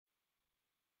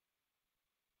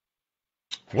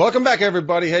Welcome back,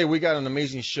 everybody. Hey, we got an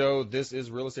amazing show. This is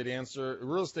Estate Uncensored.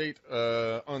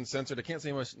 I can't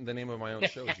say the name of my own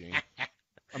show, Gene.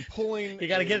 I'm pulling. You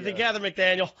got to get it together,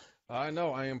 McDaniel. I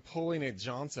know. I am pulling a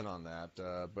Johnson on that.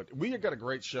 But we have got a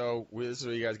great show. This is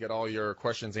where you guys get all your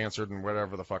questions answered and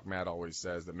whatever the fuck Matt always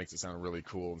says that makes it sound really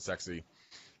cool and sexy.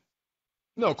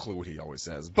 No clue what he always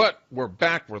says. But we're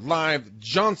back. We're live.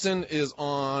 Johnson is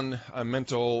on a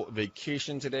mental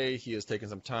vacation today. He has taken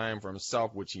some time for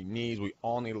himself, which he needs. We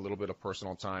all need a little bit of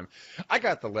personal time. I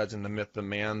got the legend, the myth, the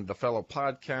man, the fellow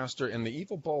podcaster, and the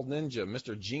evil bald ninja,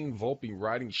 Mr. Gene Volpe,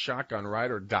 riding shotgun,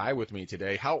 ride or die with me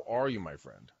today. How are you, my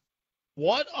friend?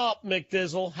 What up,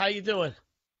 McDizzle? How you doing?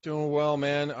 Doing well,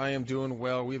 man. I am doing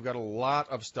well. We've got a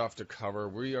lot of stuff to cover.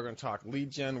 We are going to talk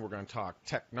lead gen. We're going to talk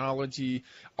technology.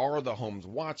 Are the homes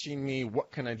watching me?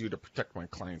 What can I do to protect my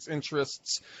clients'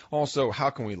 interests? Also, how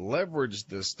can we leverage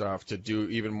this stuff to do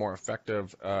even more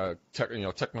effective,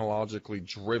 technologically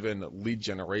driven lead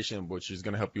generation, which is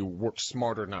going to help you work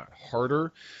smarter, not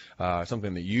harder.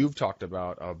 Something that you've talked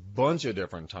about a bunch of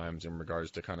different times in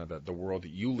regards to kind of the world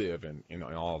that you live in, and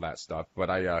all that stuff.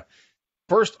 But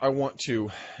first, I want to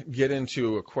get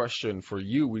into a question for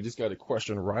you. We just got a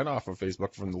question right off of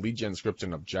Facebook from the Lead Gen Scripts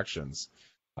and Objections.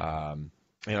 And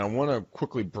I want to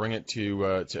quickly bring it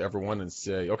to everyone and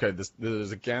say, okay,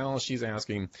 there's a gal, she's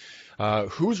asking,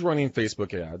 who's running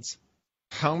Facebook ads?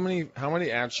 How many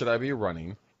ads should I be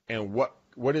running? And what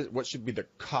should be the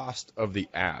cost of the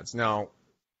ads? Now,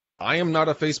 I am not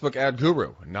a Facebook ad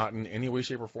guru, not in any way,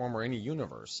 shape, or form or any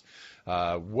universe.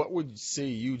 What would you say,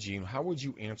 Eugene? How would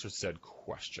you answer said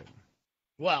question?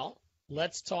 Well,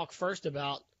 let's talk first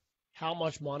about how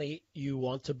much money you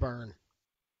want to burn.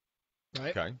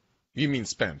 Right? Okay. You mean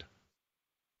spend?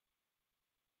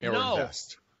 Or no,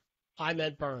 invest? I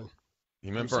meant burn.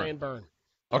 You meant I'm burn? saying burn.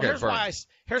 Okay, here's burn.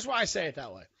 Here's why I say it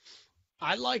that way.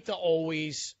 I like to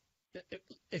always,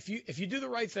 if you do the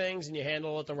right things and you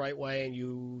handle it the right way and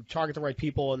you target the right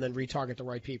people and then retarget the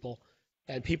right people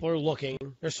and people are looking,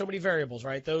 there's so many variables,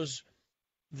 right?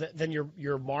 Then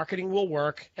your marketing will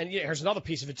work. And here's another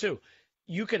piece of it too.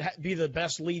 You could be the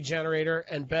best lead generator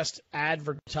and best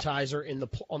advertiser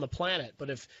on the planet, but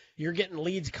if you're getting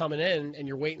leads coming in and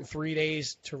you're waiting 3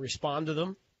 days to respond to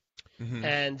them,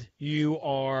 and you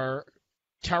are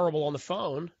terrible on the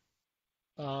phone,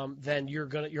 then your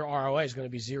ROI is going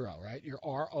to be zero, right? Your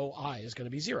ROI is going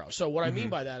to be zero. So what I mean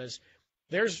by that is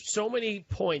there's so many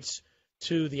points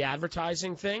to the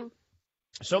advertising thing,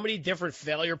 so many different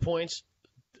failure points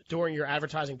during your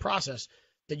advertising process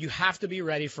that you have to be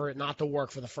ready for it not to work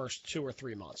for the first 2 or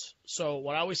 3 months. So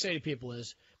what I always say to people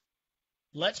is,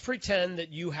 let's pretend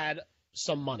that you had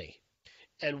some money.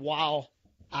 And while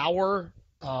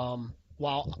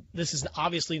this is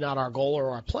obviously not our goal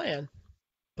or our plan,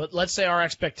 but let's say our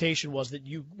expectation was that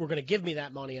you were going to give me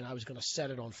that money and I was going to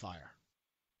set it on fire.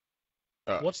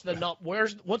 What's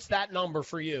that number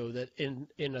for you that in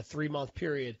a 3-month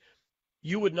period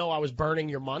you would know I was burning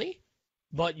your money,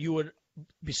 but you would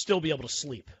still be able to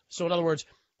sleep? So in other words,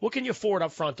 what can you afford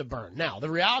up front to burn? Now, the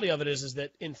reality of it is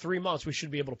that in 3 months we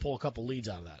should be able to pull a couple leads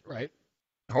out of that, right?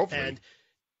 Hopefully.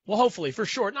 Well, hopefully, for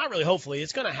sure. Not really hopefully.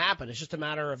 It's going to happen. It's just a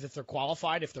matter of if they're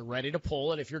qualified, if they're ready to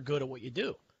pull, and if you're good at what you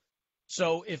do.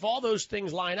 So if all those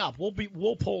things line up,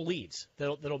 we'll pull leads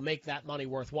that'll make that money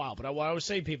worthwhile. But what I would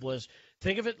say to people is,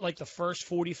 think of it like the first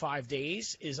 45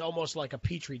 days is almost like a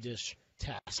petri dish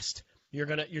test.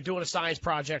 You're doing a science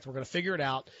project. We're going to figure it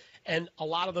out. And a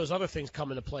lot of those other things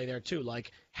come into play there too,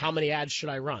 like how many ads should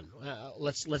I run?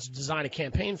 Let's design a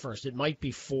campaign first. It might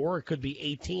be 4, it could be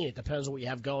 18. It depends on what you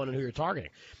have going and who you're targeting.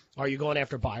 Are you going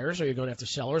after buyers? Are you going after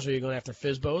sellers? Are you going after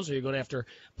FSBOs? Are you going after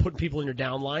putting people in your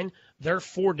downline? There are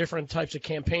 4 different types of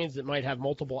campaigns that might have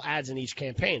multiple ads in each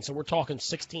campaign. So we're talking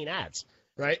 16 ads,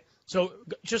 right? So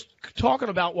just talking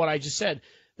about what I just said,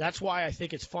 that's why I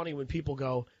think it's funny when people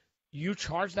go, you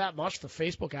charge that much for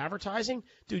Facebook advertising?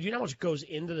 Dude, you know how much goes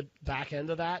into the back end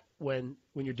of that when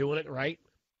you're doing it right?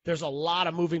 There's a lot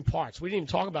of moving parts. We didn't even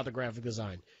talk about the graphic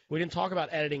design. We didn't talk about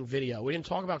editing video. We didn't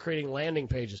talk about creating landing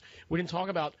pages. We didn't talk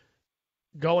about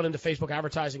going into Facebook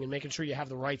advertising and making sure you have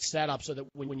the right setup so that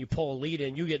when you pull a lead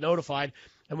in, you get notified.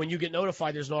 And when you get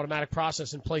notified, there's an automatic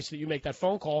process in place that you make that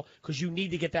phone call because you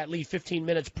need to get that lead 15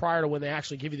 minutes prior to when they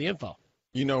actually give you the info.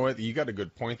 You know what? You got a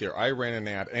good point there. I ran an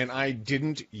ad, and I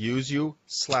didn't use you.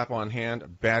 Slap on hand.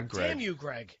 Bad Greg. Damn you,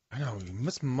 Greg. I know, you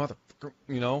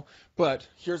motherfucker, But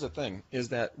here's the thing, is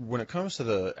that when it comes to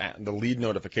the lead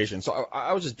notification, so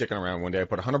I was just dicking around one day. I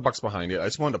put $100 behind it. I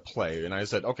just wanted to play, and I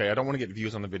said, okay, I don't want to get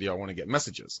views on the video. I want to get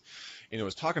messages. And it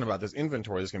was talking about this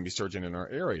inventory that's going to be surging in our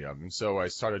area. And so I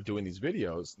started doing these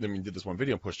videos. Then we did this one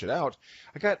video and pushed it out.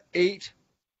 I got 8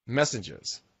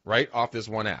 messages, right, off this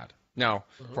one ad. Now,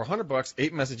 for $100,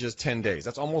 8 messages, 10 days.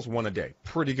 That's almost one a day.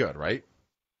 Pretty good, right?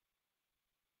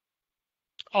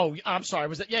 Oh, I'm sorry.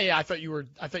 Was that? Yeah. I thought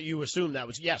you assumed that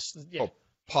was yes. Yeah. Oh,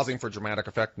 pausing for dramatic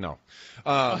effect? No.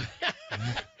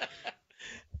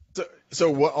 So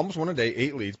what? Almost one a day,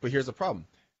 8 leads. But here's the problem.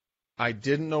 I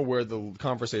didn't know where the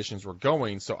conversations were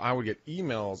going, so I would get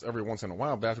emails every once in a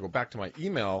while, but I have to go back to my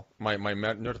email, my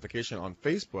notification on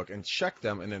Facebook, and check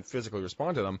them and then physically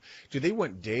respond to them. Dude, they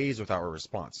went days without a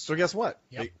response. So guess what?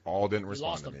 Yep. They all didn't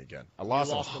respond to me again. I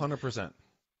lost them 100%.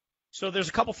 So there's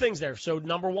a couple things there. So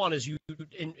number one is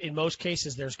in most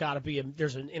cases there's got to be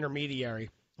there's an intermediary.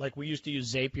 Like we used to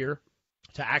use Zapier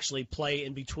to actually play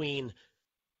in between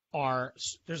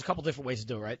there's a couple different ways to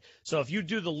do it, right? So if you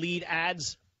do the lead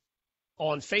ads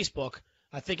on Facebook,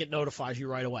 I think it notifies you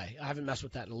right away. I haven't messed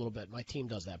with that in a little bit. My team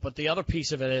does that. But the other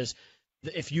piece of it is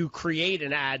if you create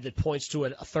an ad that points to a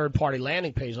third-party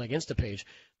landing page like Instapage,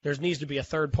 there needs to be a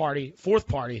third-party,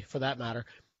 fourth-party for that matter,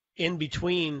 in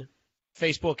between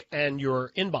Facebook and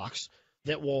your inbox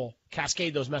that will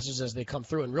cascade those messages as they come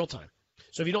through in real time.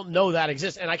 So if you don't know that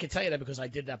exists, and I can tell you that because I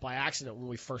did that by accident when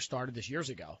we first started this years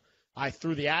ago. I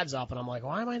threw the ads up, and I'm like,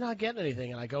 why am I not getting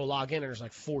anything? And I go log in, and there's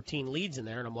like 14 leads in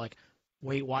there, and I'm like,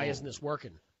 wait, why isn't this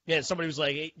working? Yeah, and somebody was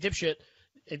like, hey, dipshit,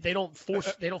 they don't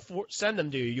send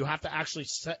them to you. You have to actually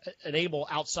enable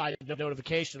outside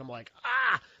notification. I'm like,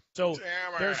 So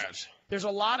there's a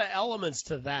lot of elements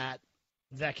to that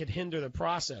could hinder the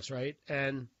process, right?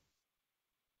 And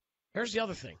here's the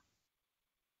other thing.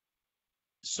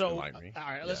 So, all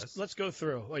right, let's go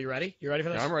through. Well, you ready? You ready for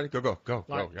this? Yeah, I'm ready. Go.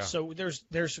 Right. Yeah. So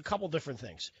there's a couple different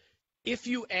things. If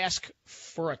you ask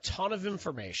for a ton of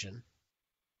information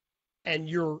and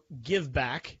your give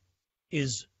back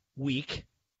is weak,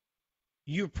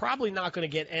 you're probably not going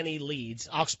to get any leads.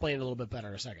 I'll explain it a little bit better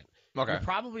in a second. Okay. You're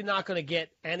probably not going to get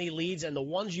any leads, and the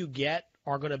ones you get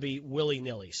are going to be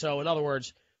willy-nilly. So, in other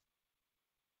words,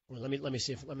 let me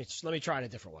see if let me try it a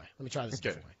different way. Let me try this a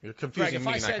different way. You're confusing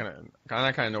me, and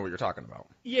I kind of know what you're talking about.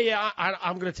 Yeah.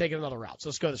 I'm going to take it another route. So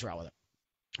let's go this route with it.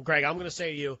 Greg, I'm going to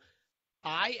say to you,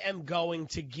 I am going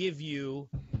to give you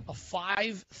a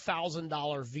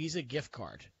 $5,000 Visa gift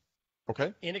card.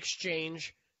 Okay. In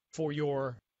exchange for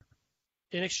your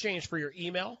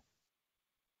email.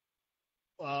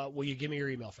 Will you give me your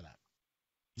email for that?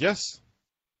 Yes.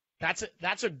 That's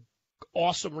a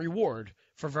awesome reward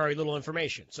for very little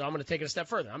information. So I'm going to take it a step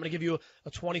further. I'm going to give you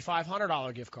a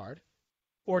 $2,500 gift card,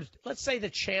 or let's say the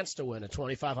chance to win a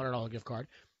 $2,500 gift card.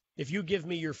 If you give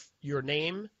me your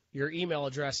name, your email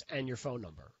address, and your phone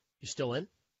number. You still in?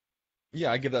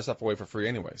 Yeah, I give that stuff away for free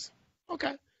anyways.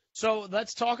 Okay. So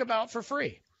let's talk about for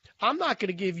free. I'm not going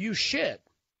to give you shit,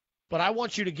 but I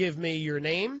want you to give me your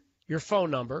name, your phone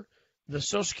number, the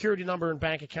Social Security number and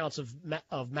bank accounts of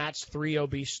Matt's 3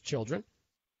 obese children,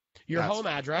 your home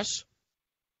address,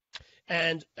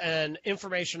 and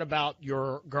information about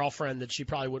your girlfriend that she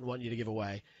probably wouldn't want you to give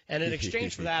away. And in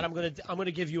exchange for that, I'm going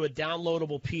to give you a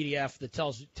downloadable PDF that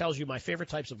tells you my favorite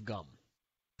types of gum.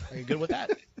 Are you good with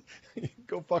that?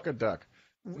 Go fuck a duck.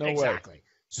 No way. Exactly.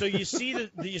 So you see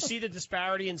the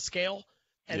disparity in scale,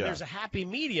 and there's a happy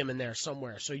medium in there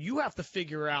somewhere. So you have to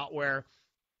figure out where,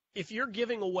 if you're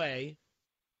giving away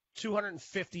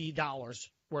 $250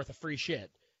 worth of free shit,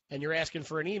 and you're asking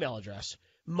for an email address,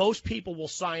 most people will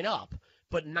sign up,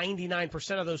 but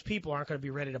 99% of those people aren't going to be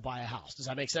ready to buy a house. Does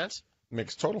that make sense?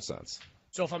 Makes total sense.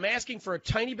 So if I'm asking for a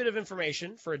tiny bit of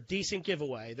information for a decent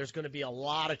giveaway, there's going to be a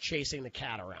lot of chasing the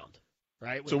cat around,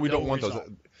 right? So we don't want those.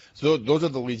 So those are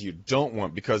the leads you don't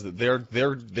want, because they're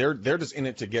just in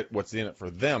it to get what's in it for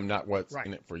them, not what's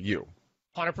in it for you.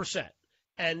 100%.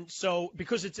 And so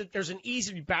because there's an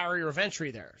easy barrier of entry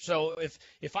there. So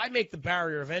if I make the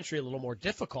barrier of entry a little more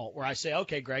difficult, where I say,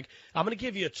 okay, Greg, I'm going to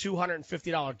give you a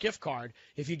 $250 gift card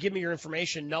if you give me your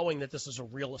information knowing that this is a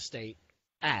real estate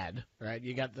ad, right?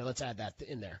 Let's add that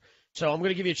in there. So I'm going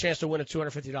to give you a chance to win a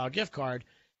 $250 gift card,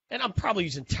 and I'm probably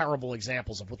using terrible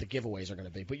examples of what the giveaways are going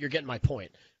to be, but you're getting my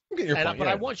point. But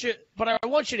I want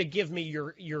you to give me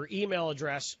your email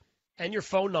address and your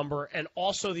phone number, and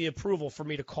also the approval for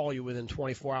me to call you within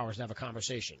 24 hours to have a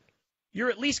conversation. You're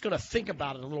at least going to think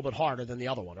about it a little bit harder than the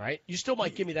other one, right? You still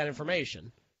might give me that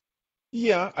information.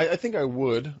 Yeah, I think I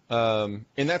would. And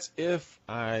that's if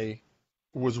I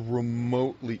was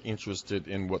remotely interested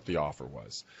in what the offer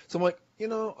was. So I'm like,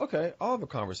 okay, I'll have a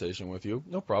conversation with you.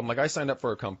 No problem. Like, I signed up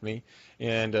for a company,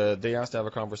 and they asked to have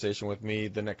a conversation with me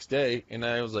the next day, and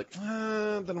I was like,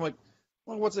 then I'm like,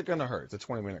 well, what's it going to hurt? It's a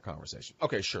 20-minute conversation.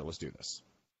 Okay, sure, let's do this.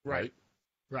 Right?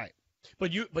 Right.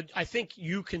 But I think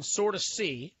you can sort of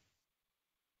see,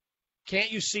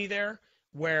 can't you see there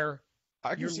where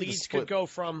I can Your see the leads split. could go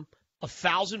from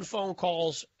 1,000 phone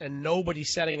calls and nobody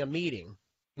setting a meeting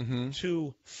Mm-hmm.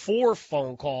 to 4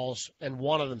 phone calls and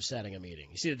one of them setting a meeting.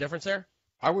 You see the difference there?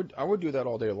 I would do that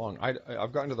all day long.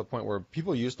 I've gotten to the point where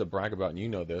people used to brag about, and you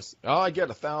know this. Oh, I get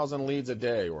 1,000 leads a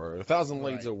day, or 1,000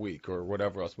 leads Right. a week, or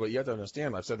whatever else. But you have to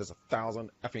understand, I've said this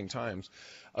 1,000 effing times.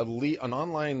 An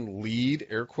online lead,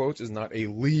 air quotes, is not a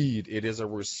lead. It is a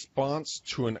response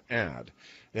to an ad.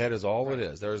 That is all it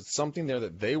Right. is. There's something there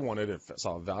that they wanted, and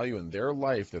saw value in their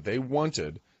life that they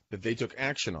wanted, that they took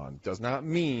action on. Does not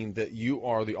mean that you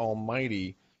are the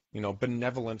almighty,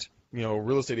 benevolent,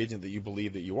 real estate agent that you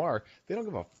believe that you are. They don't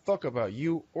give a fuck about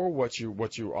you or what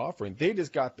you're offering. They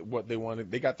just got what they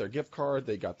wanted. They got their gift card,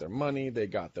 they got their money, they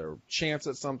got their chance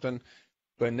at something.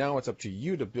 But now it's up to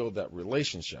you to build that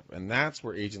relationship. And that's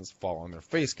where agents fall on their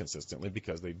face consistently,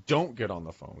 because they don't get on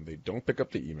the phone. They don't pick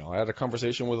up the email. I had a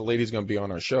conversation with a lady who's going to be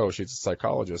on our show. She's a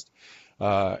psychologist.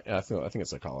 I think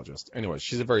it's psychologist. Anyway,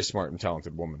 she's a very smart and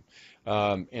talented woman.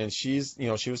 And she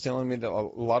was telling me that a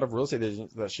lot of real estate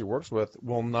agents that she works with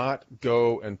will not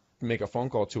go and make a phone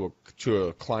call to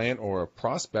a client or a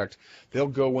prospect. They'll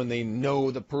go when they know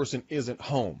the person isn't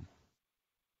home.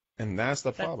 And that's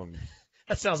the problem.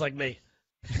 That sounds like me.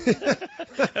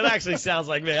 It actually sounds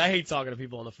like me. I hate talking to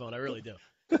people on the phone. I really do.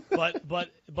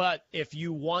 But if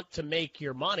you want to make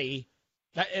your money,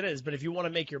 it is. But if you want to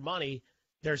make your money,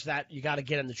 there's that you got to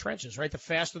get in the trenches, right? The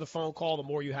faster the phone call, the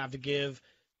more you have to give,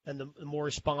 and the more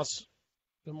response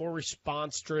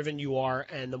driven you are,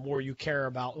 and the more you care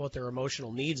about what their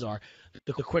emotional needs are,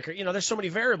 the quicker. There's so many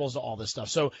variables to all this stuff.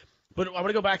 So, but I want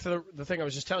to go back to the thing I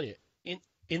was just telling you.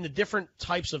 In the different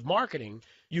types of marketing,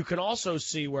 you can also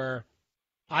see where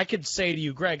I could say to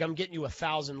you, Greg, I'm getting you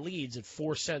 1,000 leads at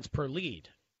 4 cents per lead,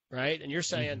 right? And you're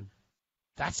saying,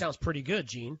 that sounds pretty good,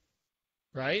 Gene,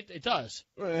 right? It does.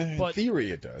 In theory,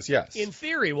 it does, yes. In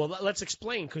theory, well, let's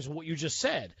explain, because what you just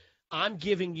said, I'm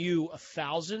giving you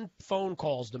 1,000 phone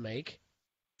calls to make,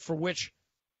 for which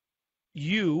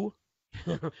you,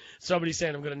 somebody's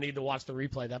saying I'm going to need to watch the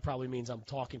replay. That probably means I'm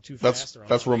talking too fast.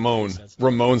 That's Ramon.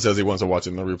 Ramon says he wants to watch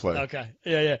it in the replay. Okay,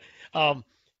 yeah.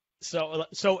 So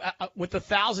with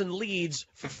 1,000 leads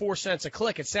for 4 cents a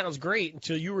click, it sounds great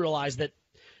until you realize that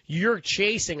you're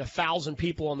chasing 1,000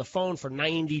 people on the phone for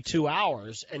 92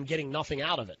 hours and getting nothing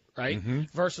out of it, right? Mm-hmm.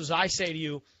 Versus I say to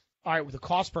you, all right, well, the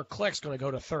cost per click is going to go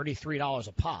to $33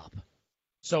 a pop.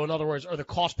 So in other words, or the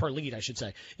cost per lead, I should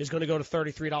say, is going to go to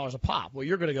 $33 a pop. Well,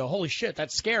 you're going to go, holy shit,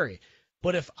 that's scary.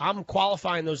 But if I'm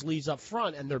qualifying those leads up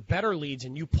front and they're better leads,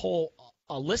 and you pull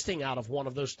a listing out of one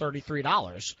of those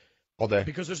 $33 all day,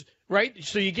 because there's right,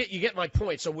 so you get my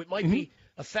point. So it might be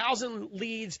 1,000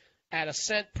 leads at a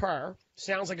cent per.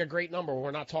 Sounds like a great number.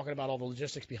 We're not talking about all the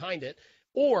logistics behind it.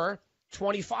 Or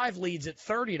 25 leads at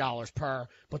 $30 per,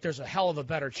 but there's a hell of a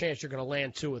better chance you're going to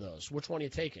land 2 of those. Which one are you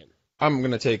taking? I'm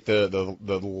going to take the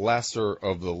lesser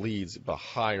of the leads, the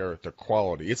higher the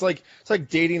quality. It's like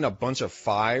dating a bunch of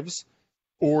 5s,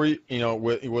 or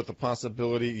with the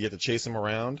possibility you get to chase them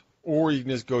around, or you can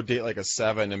just go date like a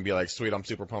 7 and be like, sweet, I'm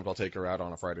super pumped, I'll take her out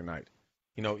on a Friday night.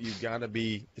 It's got to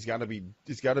be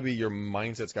your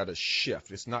mindset's got to shift.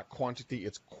 It's not quantity,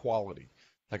 it's quality.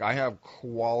 Like, I have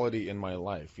quality in my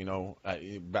life.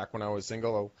 Back when I was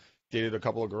single, I dated a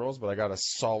couple of girls, but I got a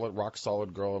rock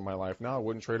solid girl in my life now. I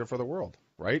wouldn't trade her for the world,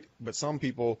 right? But some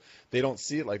people, they don't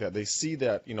see it like that. They see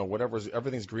that,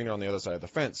 everything's greener on the other side of the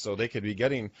fence. So they could be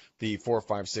getting the 4,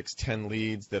 5, 6, 10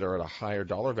 leads that are at a higher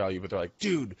dollar value, but they're like,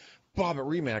 dude, Bob at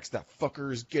Remax, that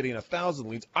fucker is getting 1,000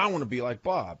 leads. I want to be like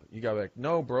Bob. You got to be like,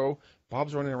 no, bro.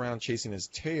 Bob's running around chasing his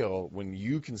tail when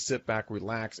you can sit back,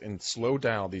 relax, and slow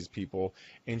down these people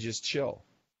and just chill.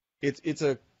 It's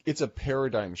a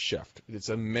paradigm shift. It's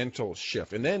a mental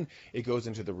shift. And then it goes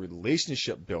into the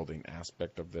relationship building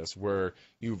aspect of this, where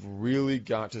you've really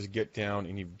got to get down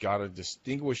and you've got to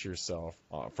distinguish yourself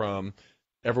from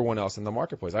everyone else in the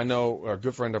marketplace. I know a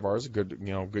good friend of ours,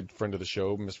 good friend of the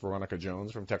show, Miss Veronica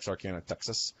Jones from Texarkana,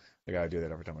 Texas. I got to do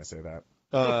that every time I say that.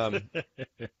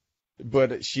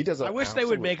 But she does. I wish they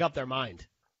would make up their mind.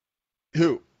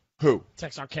 Who?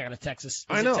 Texarkana, Texas.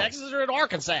 I know. It Texas or in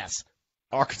Arkansas?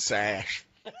 Arkansas.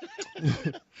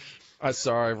 I'm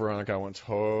sorry, Veronica. I went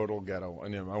total ghetto.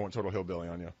 I went total hillbilly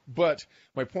on you. But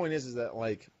my point is that,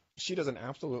 like, she does an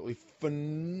absolutely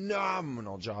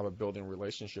phenomenal job of building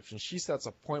relationships, and she sets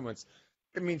appointments.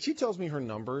 I mean, she tells me her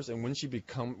numbers, and when she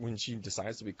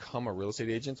decides to become a real estate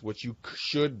agent, which you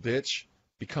should, bitch,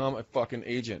 become a fucking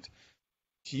agent.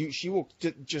 She will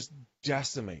just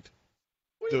decimate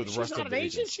the rest of the agents. She's not an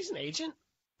agent. She's an agent.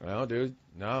 Well, dude,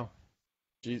 no.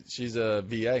 She's a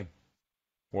VA.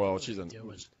 Well, she's a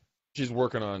She's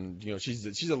working on,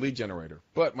 she's a lead generator.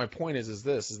 But my point is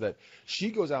that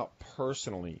she goes out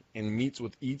personally and meets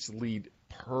with each lead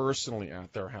personally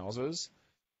at their houses,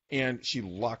 and she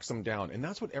locks them down. And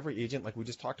that's what every agent, like we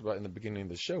just talked about in the beginning of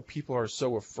the show, people are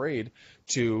so afraid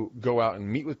to go out and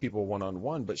meet with people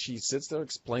one-on-one. But she sits there,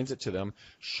 explains it to them,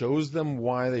 shows them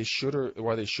why they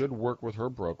should work with her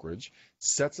brokerage,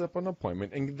 sets up an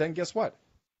appointment, and then guess what?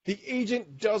 The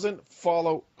agent doesn't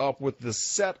follow up with the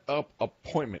set-up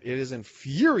appointment. It is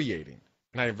infuriating.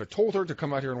 And I've told her to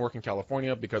come out here and work in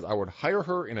California because I would hire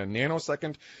her in a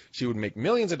nanosecond. She would make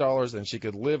millions of dollars, and she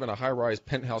could live in a high-rise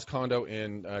penthouse condo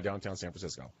in downtown San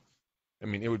Francisco. I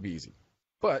mean, it would be easy.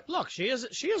 But look, she is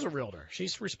a realtor.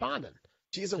 She's responding.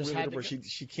 She is a realtor, but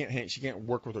she can't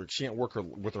work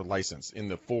with her license in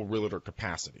the full realtor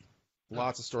capacity.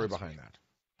 Lots of story behind that.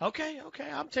 Okay,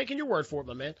 I'm taking your word for it,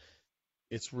 my man.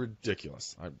 It's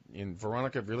ridiculous.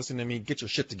 Veronica, if you're listening to me, get your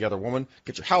shit together, woman.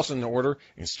 Get your house in order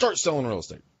and start selling real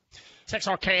estate.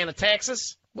 Texarkana,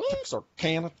 Texas.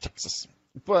 Texarkana, Texas.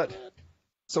 But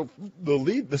so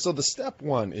the step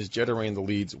one is generating the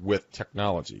leads with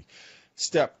technology.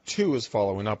 Step two is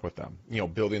following up with them,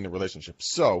 building the relationship.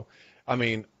 So,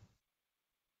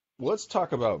 let's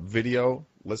talk about video.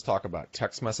 Let's talk about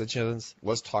text messages.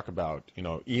 Let's talk about,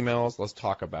 emails. Let's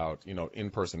talk about,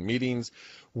 in-person meetings.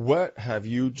 What have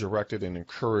you directed and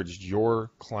encouraged your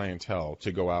clientele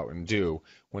to go out and do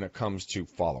when it comes to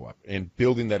follow-up and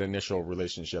building that initial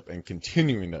relationship and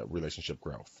continuing that relationship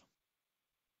growth?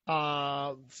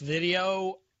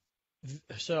 Video.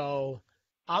 So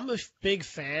I'm a big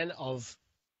fan of.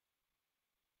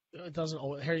 It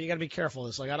doesn't. Here, you got to be careful.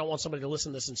 It's like I don't want somebody to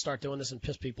listen to this and start doing this and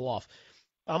piss people off.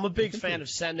 I'm a big fan of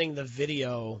sending the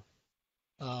video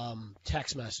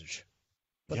text message,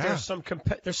 but there's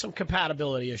some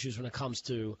compatibility issues when it comes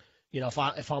to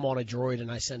if I'm on a Droid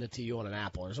and I send it to you on an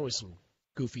Apple. There's always some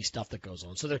goofy stuff that goes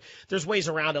on. So there's ways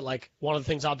around it. Like one of the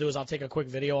things I'll do is I'll take a quick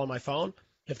video on my phone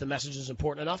if the message is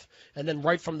important enough, and then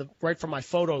right from my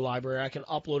photo library I can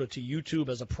upload it to YouTube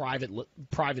as a private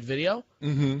video.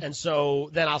 Mm-hmm. And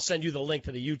so then I'll send you the link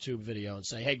to the YouTube video and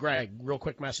say, hey Greg, real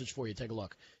quick message for you, take a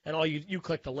look. And all you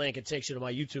click the link, it takes you to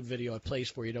my YouTube video, it plays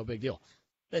for you, no big deal.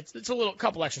 It's a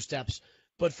couple extra steps,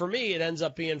 but for me it ends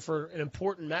up being for an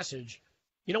important message.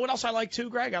 You know what else I like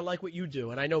too, Greg? I like what you do,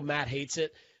 and I know Matt hates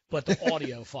it, but the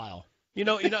audio file. He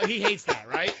hates that,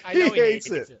 right? I know he hates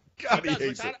it. God, he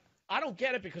hates it. I don't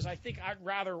get it because I think I'd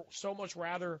so much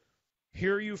rather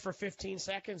hear you for 15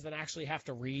 seconds than actually have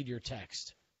to read your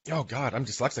text. Oh, God, I'm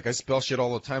dyslexic. I spell shit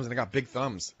all the time, and I got big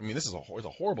thumbs. This is it's a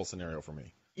horrible scenario for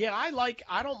me. Yeah, I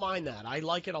don't mind that. I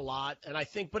like it a lot. And I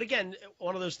think, but again,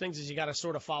 one of those things is you got to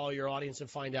sort of follow your audience and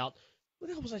find out, who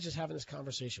the hell was I just having this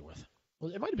conversation with?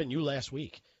 Well, it might have been you last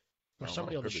week or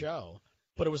somebody on the show.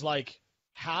 But it was like,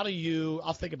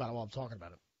 I'll think about it while I'm talking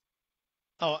about it.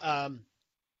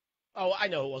 Oh, I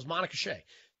know, it was Monica Shea.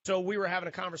 So we were having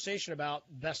a conversation about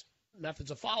best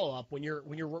methods of follow-up when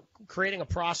you're creating a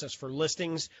process for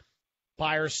listings,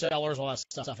 buyers, sellers, all that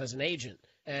stuff as an agent.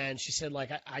 And she said,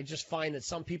 I just find that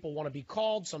some people want to be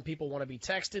called, some people want to be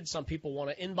texted, some people want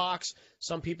to inbox,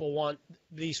 some people want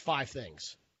these 5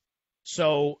 things.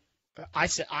 So I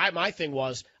said, my thing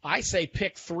was, I say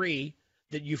pick 3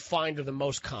 that you find are the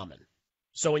most common.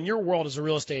 So in your world as a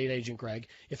real estate agent, Greg,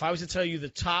 if I was to tell you the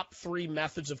top 3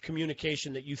 methods of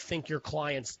communication that you think your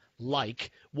clients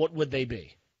like, what would they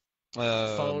be?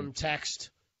 Phone, text?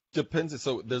 Depends.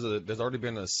 So there's already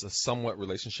been a somewhat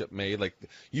relationship made. Like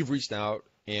you've reached out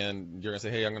and you're going to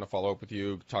say, hey, I'm going to follow up with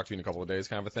you, talk to you in a couple of days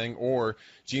kind of a thing. Or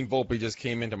Gene Volpe just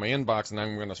came into my inbox and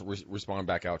I'm going to respond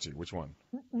back out to you. Which one?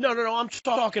 No. I'm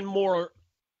talking more.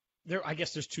 I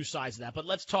guess there's 2 sides to that. But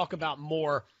let's talk about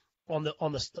more on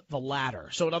the latter.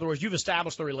 So in other words, you've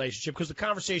established the relationship because the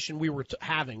conversation we were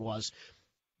having was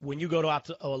when you go out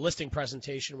to a listing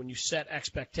presentation, when you set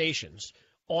expectations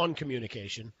on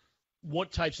communication,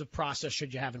 what types of process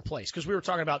should you have in place? Because we were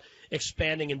talking about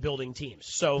expanding and building teams.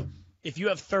 So if you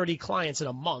have 30 clients in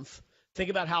a month, think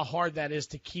about how hard that is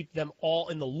to keep them all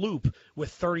in the loop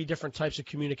with 30 different types of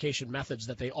communication methods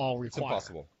that they all require. It's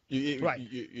impossible. Right.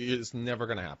 It's never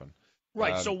going to happen.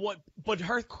 Right. But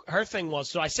her thing was,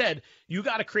 so I said, you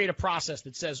got to create a process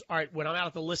that says, all right, when I'm out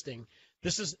at the listing,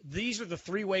 these are the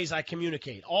 3 ways I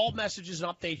communicate. All messages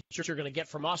and updates you're going to get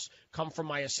from us come from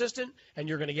my assistant, and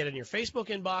you're going to get in your Facebook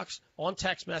inbox, on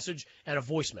text message, and a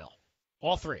voicemail.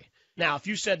 All 3. Now, if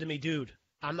you said to me, dude,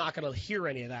 I'm not going to hear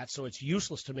any of that, so it's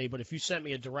useless to me, but if you sent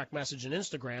me a direct message on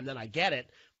Instagram, then I get it.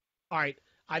 All right,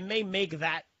 I may make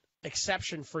that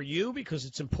exception for you because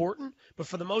it's important, but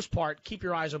for the most part, keep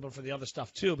your eyes open for the other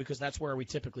stuff too because that's where we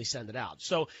typically send it out.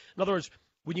 So, in other words,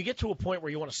 when you get to a point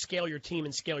where you want to scale your team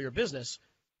and scale your business,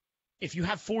 if you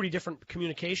have 40 different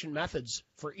communication methods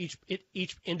for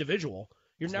each individual,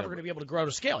 you're never going to be able to grow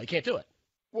to scale. You can't do it.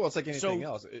 Well, it's like anything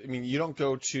else. I mean, you don't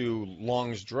go to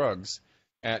Long's Drugs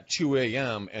at 2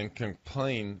 a.m. and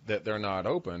complain that they're not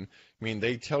open. I mean,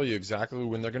 they tell you exactly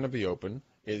when they're going to be open,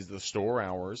 is the store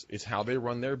hours, it's how they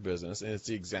run their business, and it's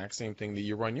the exact same thing that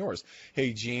you run yours.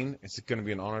 Hey, Gene, it's going to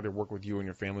be an honor to work with you and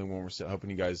your family when we're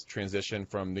helping you guys transition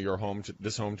from your home to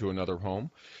this home to another home.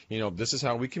 You know, this is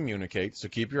how we communicate, so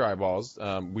keep your eyeballs.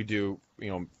 We do,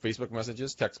 Facebook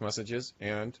messages, text messages,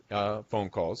 and phone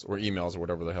calls or emails or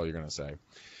whatever the hell you're going to say.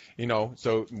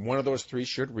 So one of those three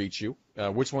should reach you.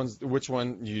 Which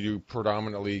one you do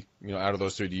predominantly, out of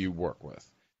those three do you work with?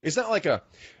 It's not like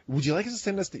would you like us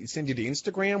to send you to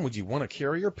Instagram? Would you want a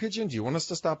carrier pigeon? Do you want us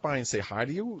to stop by and say hi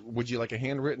to you? Would you like a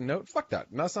handwritten note? Fuck that.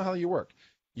 That's not how you work.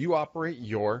 You operate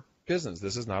your business.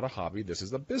 This is not a hobby. This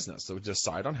is a business. So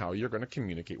decide on how you're going to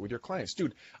communicate with your clients.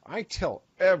 Dude, I tell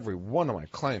every one of my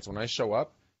clients when I show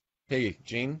up, hey,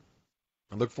 Gene,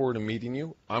 I look forward to meeting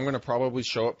you. I'm going to probably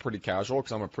show up pretty casual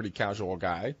because I'm a pretty casual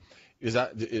guy.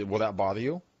 Will that bother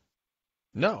you?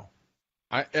 No.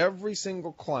 Every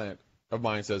single client of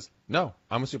mine says, no,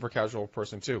 I'm a super casual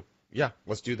person too. Yeah,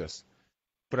 let's do this.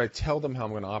 But I tell them how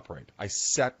I'm going to operate. I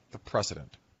set the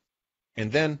precedent. And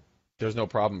then there's no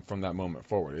problem from that moment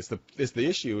forward. It's the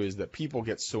issue is that people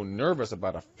get so nervous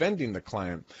about offending the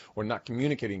client or not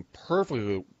communicating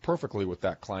perfectly with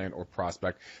that client or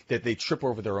prospect that they trip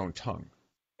over their own tongue.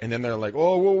 And then they're like,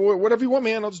 oh, well, whatever you want,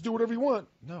 man. I'll just do whatever you want.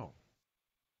 No.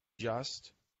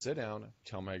 Just sit down and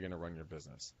tell me how you're going to run your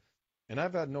business. And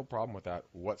I've had no problem with that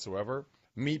whatsoever.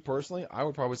 Me personally, I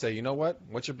would probably say, you know what?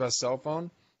 What's your best cell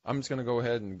phone? I'm just going to go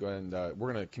ahead and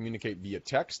we're going to communicate via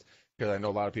text because I know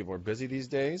a lot of people are busy these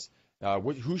days.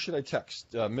 Who should I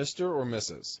text, Mr. or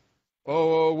Mrs.?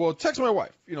 Oh, well, text my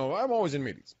wife. I'm always in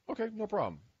meetings. Okay, no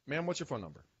problem. Ma'am, what's your phone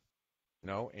number?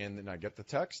 And then I get the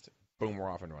text. Boom,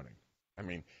 we're off and running. I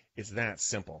mean, it's that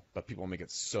simple, but people make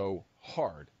it so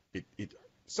hard. It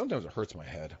sometimes it hurts my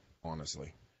head,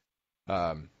 honestly.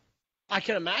 I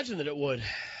can imagine that it would.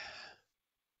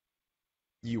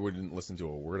 You wouldn't listen to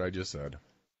a word I just said.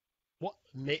 What?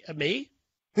 Me?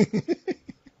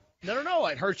 No.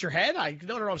 It hurts your head.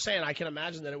 No. I'm saying I can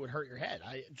imagine that it would hurt your head.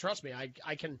 Trust me.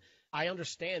 I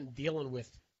understand dealing with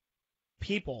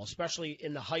people, especially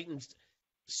in their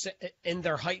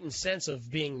heightened sense of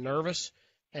being nervous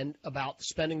and about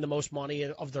spending the most money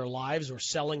of their lives or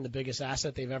selling the biggest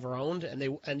asset they've ever owned.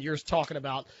 And you're talking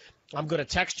about, I'm going to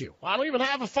text you. I don't even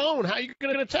have a phone. How are you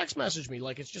going to text message me?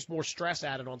 Like, it's just more stress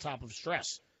added on top of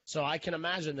stress. So I can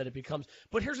imagine that it becomes,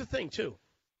 but here's the thing too.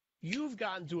 You've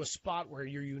gotten to a spot where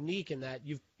you're unique in that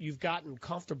you've gotten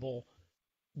comfortable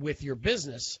with your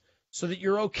business so that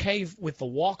you're okay with the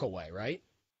walk away, right?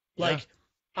 Like,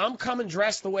 I'm coming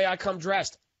dressed the way I come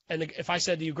dressed. And if I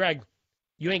said to you, Greg,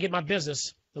 you ain't get my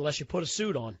business unless you put a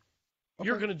suit on. Okay.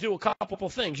 You're going to do a couple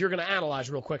things. You're going to analyze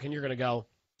real quick, and you're going to go,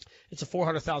 it's a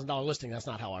 $400,000 listing. That's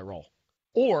not how I roll.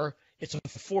 Or it's a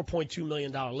 $4.2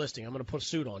 million listing. I'm going to put a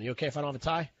suit on. You okay if I don't have a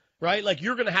tie? Right? Like,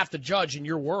 you're going to have to judge in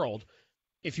your world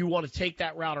if you want to take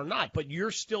that route or not. But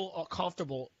you're still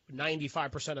comfortable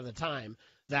 95% of the time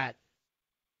that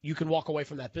you can walk away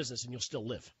from that business and you'll still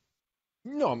live.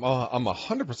 No, I'm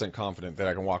 100% confident that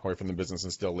I can walk away from the business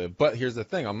and still live. But here's the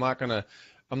thing: I'm not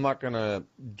gonna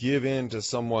give in to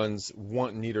someone's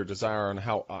want, need, or desire on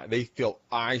how they feel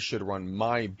I should run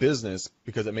my business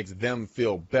because it makes them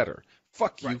feel better.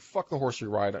 Fuck you, right. Fuck the horse you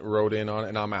rode in on,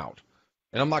 and I'm out.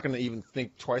 And I'm not going to even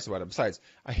think twice about it. Besides,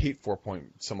 I hate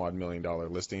 $4-some-odd million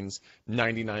listings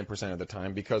 99% of the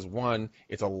time because, one,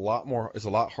 it's a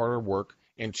lot harder work.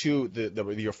 And two, the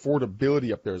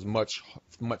affordability up there is much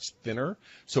thinner,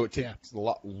 so it takes a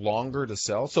lot longer to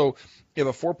sell. So if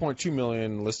a 4.2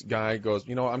 million list guy goes,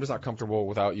 I'm just not comfortable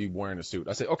without you wearing a suit,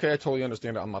 I say, okay, I totally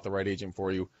understand it. I'm not the right agent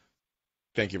for you.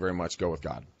 Thank you very much. Go with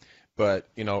God. But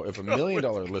if $1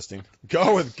 million listing,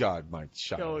 go with God, my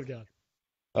child. Go with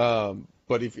God.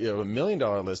 But if you have $1 million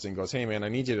listing goes, hey man, I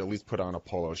need you to at least put on a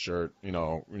polo shirt. This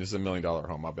is $1 million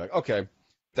home. I'll be like, okay.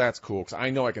 That's cool because I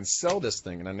know I can sell this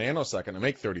thing in a nanosecond and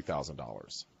make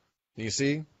 $30,000. You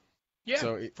see? Yeah,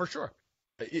 so for sure.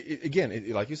 Again,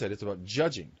 like you said, it's about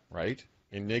judging, right?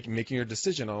 And making your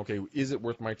decision on, okay, is it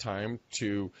worth my time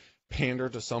to pander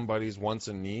to somebody's wants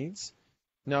and needs?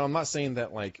 Now, I'm not saying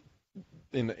that, like,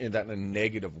 in a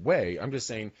negative way. I'm just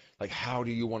saying, like, how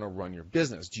do you want to run your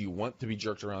business? Do you want to be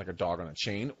jerked around like a dog on a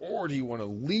chain, or do you want to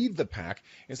lead the pack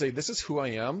and say, this is who I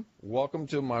am. Welcome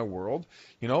to my world.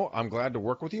 I'm glad to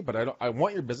work with you, but I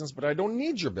want your business, but I don't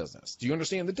need your business. Do you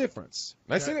understand the difference?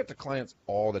 And I say that to clients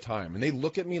all the time, and they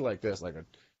look at me like this,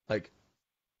 like,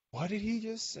 what did he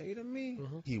just say to me?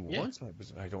 Mm-hmm. He wants my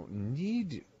business. I don't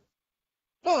need you.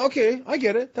 Oh, okay. I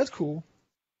get it. That's cool.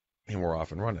 And we're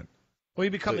off and running. Well,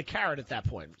 you become the carrot at that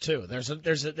point too. There's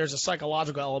a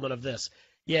psychological element of this.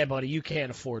 Yeah, buddy, you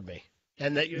can't afford me.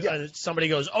 And that somebody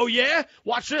goes, oh yeah,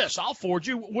 watch this. I'll afford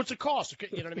you. What's it cost?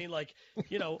 You know what I mean? Like,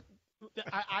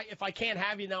 if I can't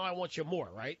have you now, I want you more,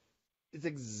 right? It's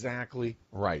exactly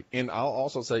right. And I'll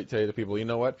also tell you to people, you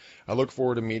know what? I look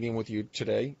forward to meeting with you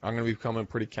today. I'm going to be becoming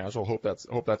pretty casual. Hope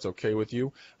that's okay with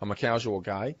you. I'm a casual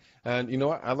guy. And you know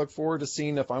what? I look forward to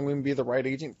seeing if I'm going to be the right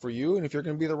agent for you and if you're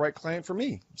going to be the right client for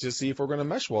me, to see if we're going to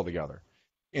mesh well together.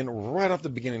 And right off the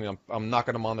beginning, I'm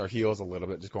knocking them on their heels a little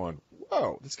bit, just going,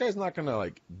 whoa, this guy's not going to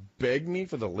like beg me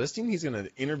for the listing. He's going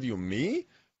to interview me.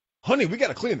 Honey, we got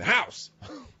to clean the house.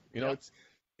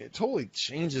 It totally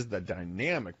changes the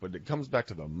dynamic, but it comes back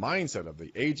to the mindset of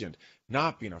the agent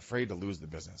not being afraid to lose the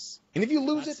business. And if you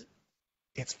lose it,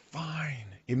 it's fine.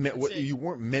 You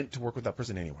weren't meant to work with that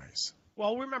person anyways.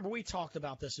 Well, remember, we talked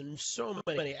about this in so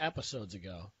many episodes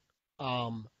ago,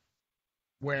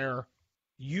 where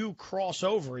you cross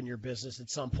over in your business at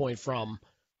some point from,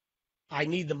 I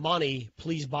need the money,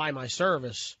 please buy my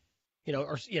service,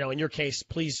 or in your case,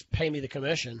 please pay me the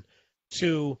commission,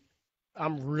 to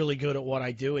I'm really good at what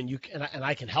I do, and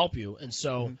I can help you. And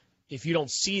so if you don't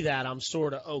see that, I'm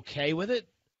sort of okay with it.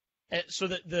 And so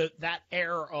that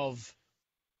air of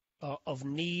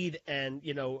need and,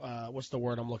 what's the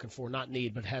word I'm looking for? Not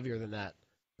need, but heavier than that.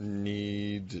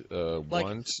 Need,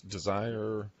 want,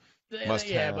 desire, must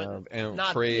have, and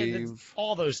crave.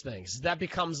 All those things. That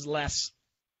becomes less.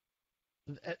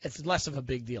 It's less of a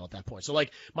big deal at that point. So,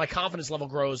 like, my confidence level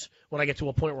grows when I get to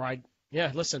a point where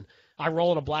I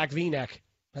roll in a black V-neck.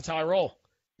 That's how I roll.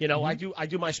 I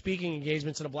do my speaking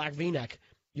engagements in a black V-neck.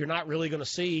 You're not really going to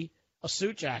see a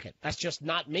suit jacket. That's just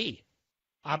not me.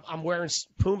 I'm wearing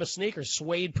Puma sneakers,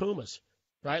 suede Pumas,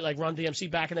 right? Like Run DMC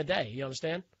back in the day. You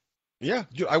understand? Yeah,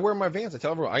 dude. I wear my Vans. I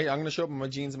tell everyone I'm going to show up in my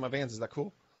jeans and my Vans. Is that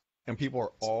cool? And people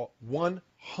are all 100%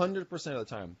 of the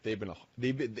time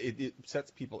it sets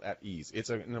people at ease.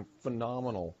 It's a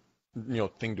phenomenal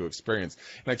thing to experience.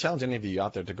 And I challenge any of you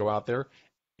out there to go out there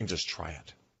and just try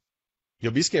it.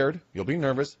 You'll be scared. You'll be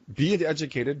nervous. Be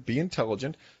educated. Be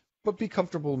intelligent. But be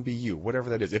comfortable and be you,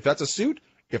 whatever that is. If that's a suit,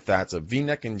 if that's a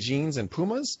V-neck and jeans and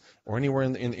Pumas, or anywhere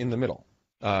in the middle.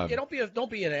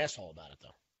 Don't be an asshole about it,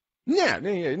 though. Yeah.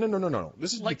 No.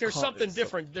 This is like there's something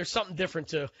different. There's something different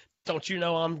to. Don't you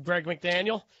know I'm Greg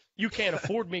McDaniel? You can't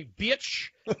afford me, bitch.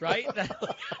 Right?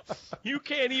 You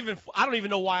can't even. I don't even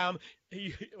know why I'm.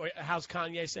 How's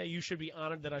Kanye say? You should be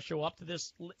honored that I show up to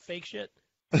this fake shit.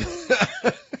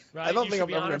 Right? I don't think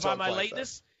I'm ever honored by my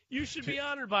lateness. You should be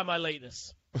honored by my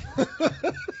lateness.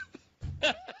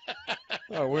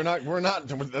 No, we're not.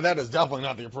 That is definitely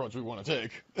not the approach we want to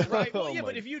take. Right. Well, yeah,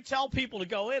 but if you tell people to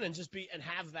go in and just be and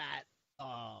have that,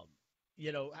 I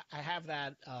have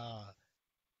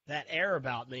that air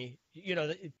about me.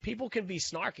 People can be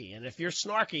snarky, and if you're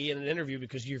snarky in an interview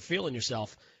because you're feeling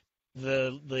yourself,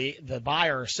 the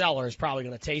buyer or seller is probably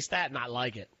going to taste that and not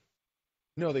like it.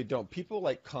 No, they don't. People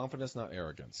like confidence, not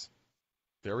arrogance.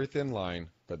 Very thin line,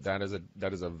 but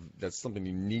that's something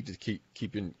you need to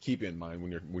keep in mind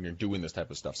when you're doing this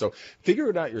type of stuff. So figure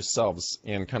it out yourselves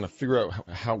and kind of figure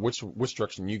out which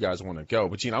direction you guys want to go.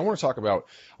 But Gene, I want to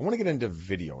get into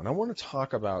video, and I want to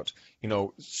talk about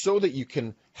so that you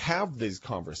can have these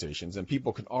conversations and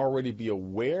people can already be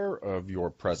aware of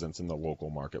your presence in the local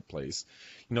marketplace.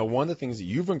 One of the things that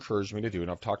you've encouraged me to do,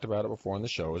 and I've talked about it before on the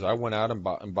show, is I went out and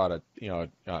bought a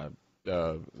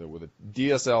with a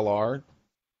DSLR.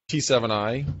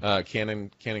 T7i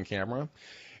Canon camera,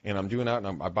 and I'm doing that,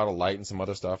 and I bought a light and some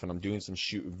other stuff, and I'm doing some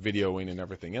videoing and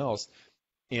everything else,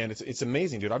 and it's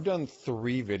amazing, dude. I've done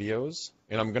 3 videos,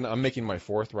 and I'm making my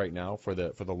 4th right now for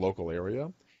the local area,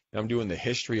 and I'm doing the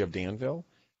history of Danville.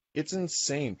 It's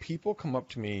insane. People come up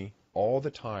to me all the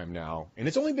time now, and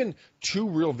it's only been 2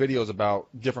 real videos about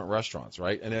different restaurants,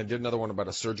 right? And I did another one about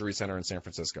a surgery center in San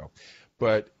Francisco,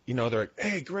 but they're like,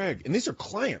 hey Greg, and these are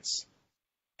clients.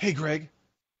 Hey Greg.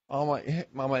 I'm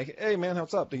like, hey man,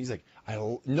 what's up? And he's like,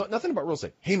 nothing about real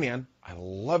estate. Hey man, I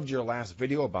loved your last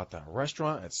video about that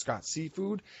restaurant at Scott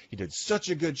Seafood. You did such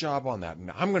a good job on that,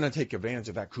 and I'm going to take advantage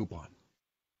of that coupon.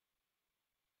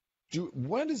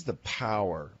 What is the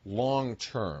power long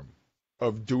term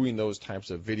of doing those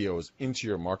types of videos into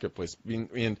your marketplace.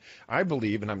 And I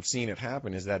believe, and I'm seeing it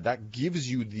happen, is that gives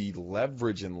you the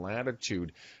leverage and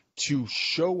latitude to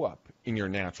show up in your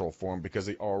natural form, because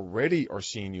they already are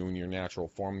seeing you in your natural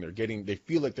form. They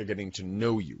feel like they're getting to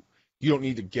know you. You don't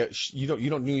need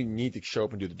to show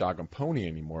up and do the dog and pony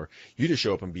anymore. You just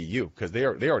show up and be you, because they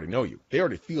already know you. They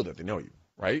already feel that they know you,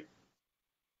 right?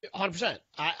 100%.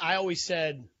 I always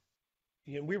said,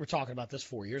 we were talking about this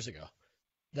 4 years ago,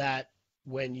 that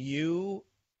when you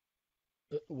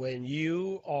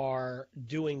are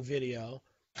doing video,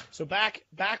 so back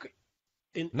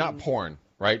in not porn,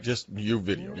 right? Just you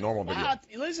video, normal video.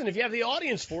 Listen, if you have the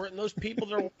audience for it, and those people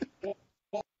that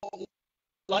are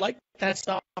like that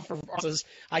stuff,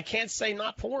 I can't say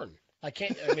not porn. I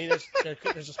can't. I mean,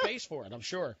 there's a space for it, I'm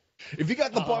sure. If you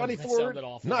got the body for it,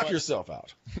 awful, knock yourself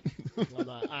out.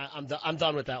 I'm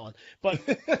done with that one.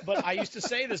 But I used to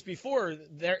say this before.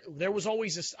 There was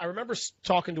always this. I remember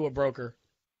talking to a broker,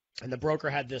 and the broker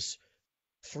had this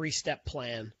 3-step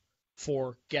plan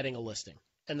for getting a listing.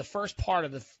 And the first part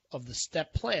of the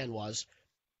step plan was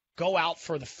go out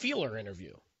for the feeler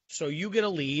interview. So you get a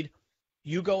lead,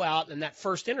 you go out, and that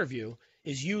first interview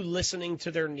is you listening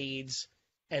to their needs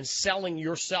and selling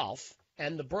yourself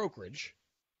and the brokerage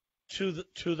to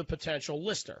the potential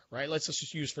lister, right? Let's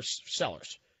just use for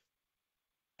sellers.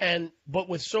 But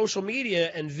with social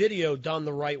media and video done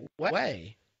the right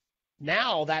way,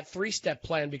 now that 3-step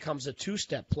plan becomes a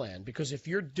 2-step plan, because if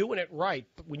you're doing it right,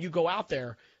 when you go out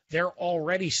there, they're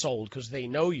already sold because they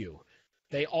know you.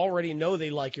 They already know they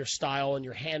like your style and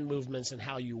your hand movements and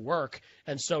how you work.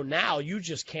 And so now you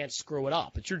just can't screw it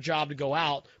up. It's your job to go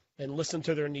out and listen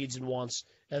to their needs and wants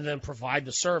and then provide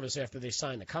the service after they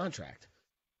sign the contract.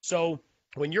 So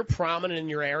when you're prominent in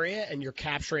your area and you're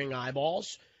capturing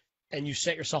eyeballs and you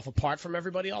set yourself apart from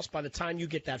everybody else, by the time you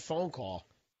get that phone call,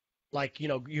 like,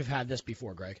 you've had this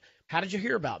before, Greg. How did you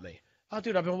hear about me? Oh,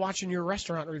 dude, I've been watching your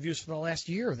restaurant reviews for the last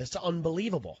year. That's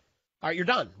unbelievable. All right, you're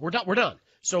done. We're done.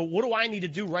 So what do I need to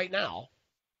do right now?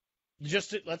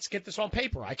 Let's get this on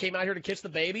paper. I came out here to kiss the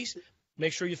babies.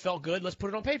 Make sure you felt good. Let's put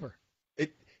it on paper.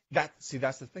 That's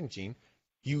the thing, Gene.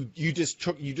 You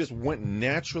just went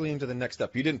naturally into the next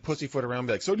step. You didn't pussyfoot around and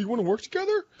be like, so do you want to work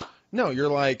together? No, you're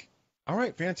like, all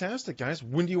right, fantastic, guys.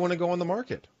 When do you want to go on the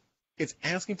market? It's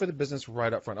asking for the business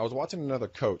right up front. I was watching another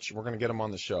coach. We're going to get him on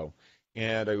the show.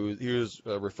 And he was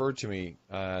referred to me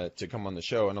to come on the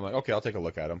show. And I'm like, okay, I'll take a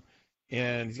look at him.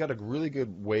 And he's got a really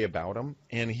good way about him.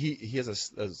 And he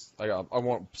has I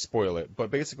won't spoil it,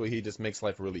 but basically he just makes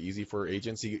life really easy for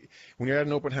agents. When you're at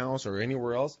an open house or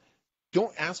anywhere else,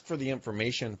 don't ask for the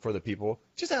information for the people.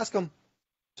 Just ask them,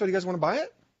 so do you guys want to buy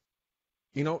it?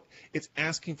 It's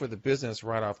asking for the business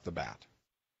right off the bat.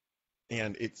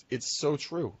 And it's so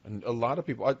true. And a lot of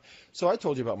people, so I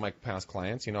told you about my past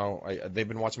clients. They've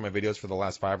been watching my videos for the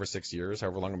last 5 or 6 years,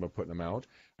 however long I've been putting them out.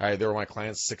 They were my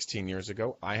clients 16 years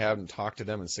ago. I haven't talked to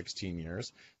them in 16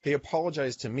 years. They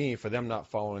apologized to me for them not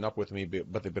following up with me,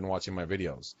 but they've been watching my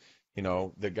videos.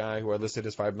 The guy who I listed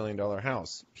his $5 million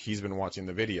house, he's been watching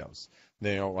the videos.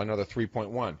 Another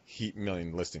 3.1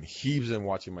 million listing, he's been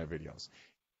watching my videos.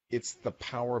 It's the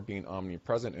power of being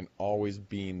omnipresent and always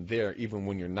being there, even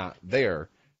when you're not there.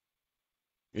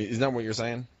 Isn't that what you're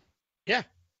saying? Yeah.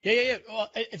 Well,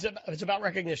 it's about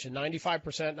recognition.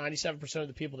 95%, 97% of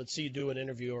the people that see you do an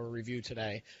interview or a review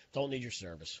today don't need your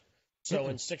service. So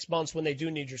in 6 months, when they do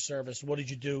need your service, what did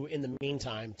you do in the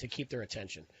meantime to keep their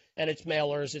attention? And it's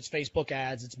mailers, it's Facebook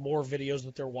ads, it's more videos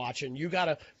that they're watching.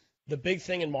 The big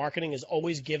thing in marketing is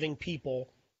always giving people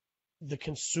the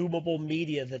consumable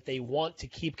media that they want to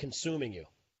keep consuming you.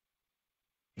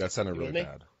 That sounded really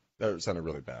bad. That sounded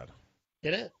really bad.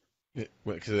 Did it?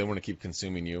 Because they want to keep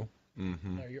consuming you.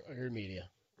 Mm-hmm. No, your media.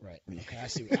 Right. Okay, I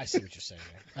see what you're saying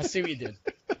there. I see what you did.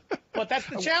 But that's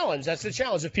the challenge. That's the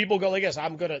challenge. If people go like this,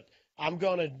 I'm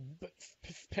gonna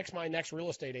pick my next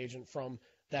real estate agent from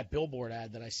that billboard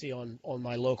ad that I see on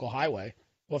my local highway.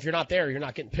 Well, if you're not there, you're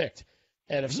not getting picked.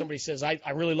 And if somebody says, I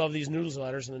really love these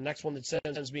newsletters, and the next one that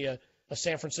sends me a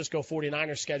San Francisco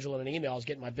 49ers schedule in an email is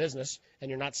getting my business, and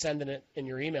you're not sending it in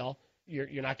your email,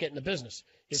 you're not getting the business.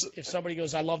 If somebody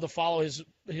goes, I love to follow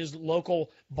his local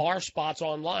bar spots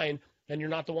online, and you're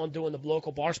not the one doing the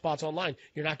local bar spots online,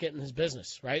 you're not getting his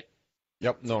business, right?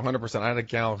 Yep, no, 100%. I had a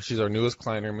gal, she's our newest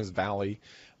client, her name is Valley.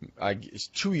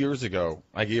 2 years ago,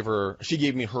 she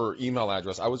gave me her email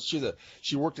address.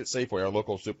 She worked at Safeway, our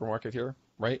local supermarket here,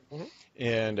 right? Mm-hmm.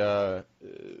 And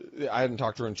I hadn't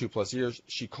talked to her in 2+ years.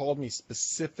 She called me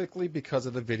specifically because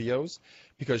of the videos,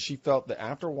 because she felt that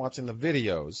after watching the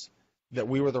videos that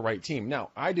we were the right team. Now,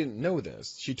 I didn't know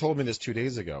this. She told me this 2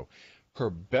 days ago. Her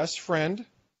best friend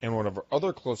and one of our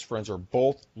other close friends are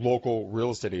both local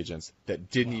real estate agents that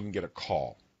didn't even get a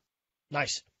call.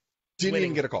 Nice. Didn't Winning.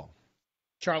 even get a call.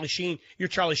 Charlie Sheen. You're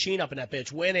Charlie Sheen up in that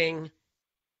bitch. Winning.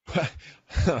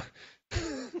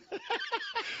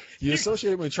 You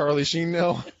associate with Charlie Sheen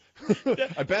now?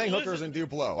 I bang hookers and do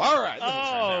blow. All right.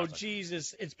 Oh,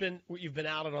 Jesus. You've been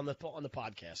outed on the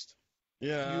podcast.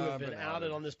 Yeah. You have been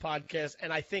outed on this podcast.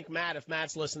 And I think, Matt, if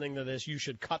Matt's listening to this, you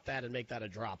should cut that and make that a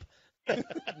drop.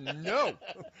 No.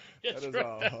 That is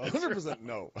 100%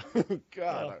 no.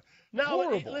 God. No,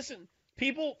 horrible. Listen,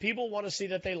 people want to see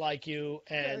that they like you.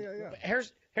 And Yeah.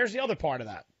 here's the other part of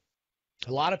that.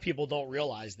 A lot of people don't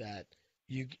realize that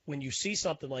when you see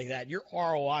something like that, your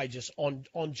ROI just on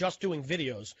just doing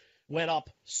videos went up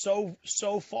so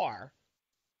far,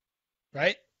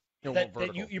 right? That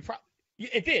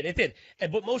it did.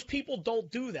 But most people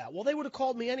don't do that. Well, they would have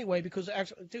called me anyway because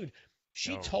actually, dude,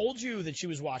 she told you that she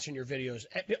was watching your videos.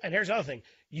 And here's the other thing: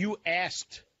 you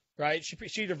asked, right?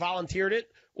 She either volunteered it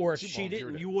or if she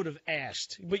didn't, you would have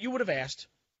asked. But you would have asked.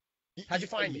 How'd you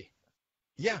find me?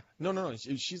 Yeah, no.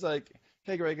 She's like,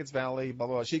 hey, Greg, it's Valley, blah,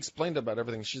 blah, blah. She explained about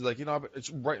everything. She's like, it's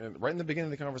right in the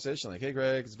beginning of the conversation, like, hey,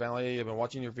 Greg, it's Valley. I've been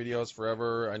watching your videos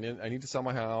forever. I need to sell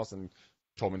my house, and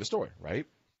told me the story, right?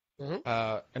 Mm-hmm. And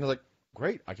I was like,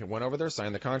 great. I went over there,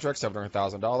 signed the contract,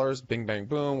 $700,000, bing, bang,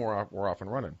 boom, we're off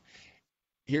and running.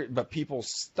 But people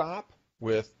stop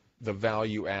with the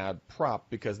value add prop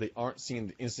because they aren't seeing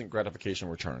the instant gratification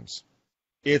returns.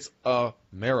 It's a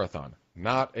marathon,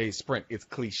 not a sprint. It's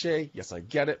cliche. Yes, I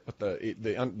get it, but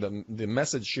the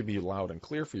message should be loud and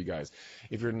clear for you guys.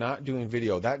 If you're not doing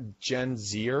video, that Gen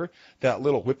Zer, that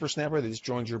little whippersnapper that just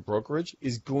joined your brokerage,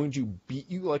 is going to beat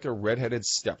you like a redheaded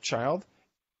stepchild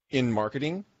in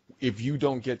marketing if you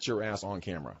don't get your ass on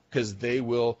camera, because they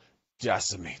will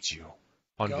decimate you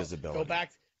on visibility.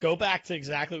 Go back to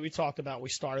exactly what we talked about. We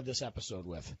started this episode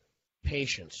with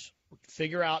patience.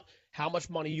 Figure out how much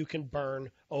money you can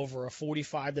burn over a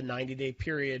 45 to 90-day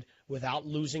period without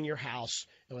losing your house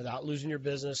and without losing your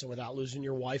business and without losing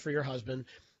your wife or your husband,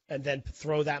 and then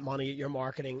throw that money at your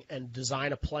marketing and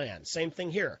design a plan. Same thing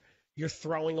here. You're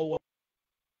throwing away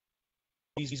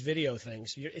these video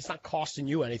things. It's not costing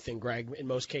you anything, Greg, in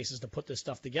most cases, to put this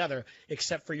stuff together,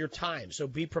 except for your time. So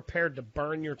be prepared to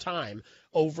burn your time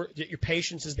over. Your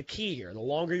patience is the key here. The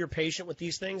longer you're patient with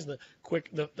these things,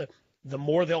 the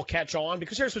more they'll catch on.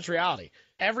 Because here's what's reality.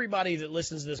 Everybody that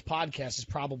listens to this podcast has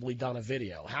probably done a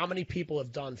video. How many people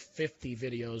have done 50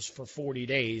 videos for 40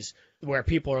 days where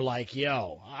people are like,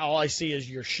 yo, all I see is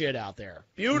your shit out there?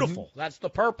 Beautiful. Mm-hmm. That's the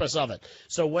purpose of it.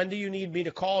 So when do you need me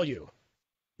to call you?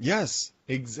 Yes,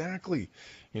 exactly.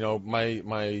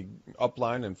 My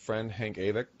upline and friend Hank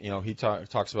Avik, he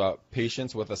talks about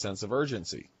patience with a sense of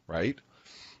urgency, right?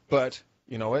 But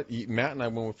you know what? Matt and I,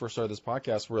 when we first started this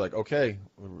podcast, we're like, okay,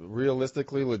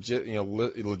 realistically,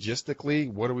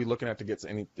 logistically, what are we looking at to get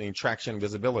any traction and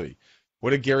visibility?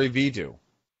 What did Gary Vee do?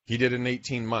 He did it in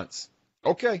 18 months.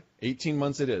 Okay, 18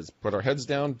 months it is. Put our heads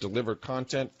down, deliver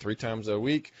content 3 times a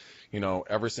week,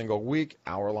 every single week,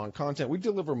 hour-long content. We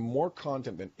deliver more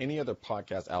content than any other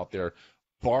podcast out there,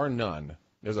 bar none.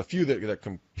 There's a few that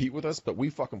compete with us, but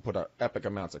we fucking put out epic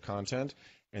amounts of content,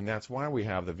 and that's why we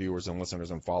have the viewers and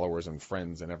listeners and followers and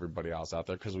friends and everybody else out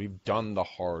there, because we've done the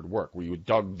hard work. We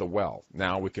dug the well.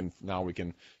 Now we can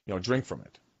drink from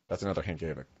it. That's another Hank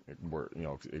Avik word,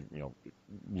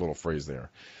 little phrase there,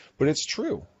 but it's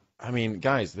true. I mean,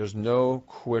 guys, there's no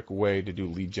quick way to do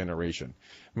lead generation.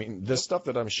 I mean, the stuff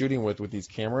that I'm shooting with these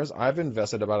cameras, I've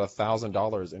invested about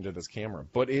 $1,000 into this camera,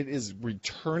 but it is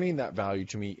returning that value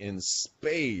to me in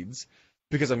spades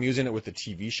because I'm using it with the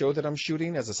TV show that I'm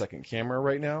shooting as a second camera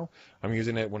right now. I'm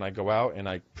using it when I go out and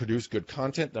I produce good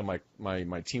content. Then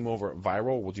my team over at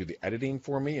Viral will do the editing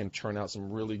for me and turn out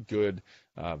some really good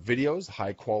videos,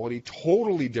 high quality,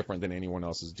 totally different than anyone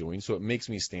else is doing. So it makes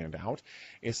me stand out.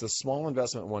 It's a small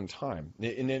investment one time.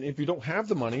 And then if you don't have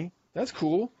the money, that's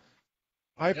cool.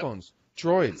 iPhones,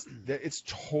 Droids, it's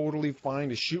totally fine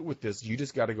to shoot with this. You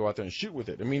just got to go out there and shoot with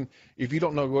it. I mean, if you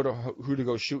don't know who to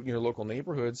go shoot in your local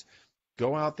neighborhoods,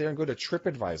 go out there and go to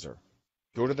TripAdvisor.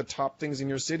 Go to the top things in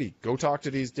your city. Go talk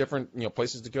to these different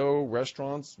places to go,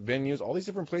 restaurants, venues, all these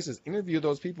different places. Interview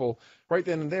those people right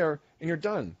then and there, and you're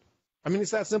done. I mean,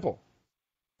 it's that simple.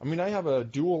 I mean, I have a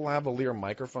dual lavalier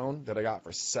microphone that I got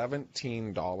for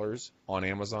 $17 on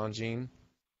Amazon, Gene.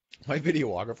 My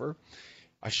videographer,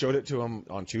 I showed it to him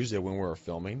on Tuesday when we were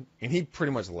filming, and he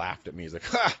pretty much laughed at me. He's like,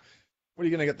 "Ha! What are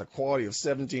you going to get the quality of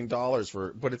 $17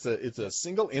 for?" But it's a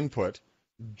single input,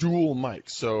 dual mic,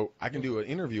 so I can do an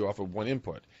interview off of one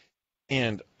input.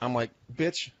 And I'm like,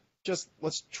 bitch, just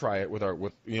let's try it with our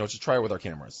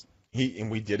cameras.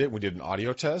 And we did it. We did an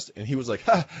audio test, and he was like,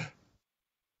 ha,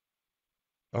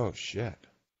 oh, shit.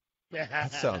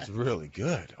 That sounds really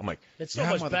good. I'm like, it's so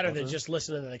much better than just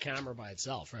listening to the camera by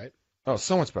itself, right? Oh,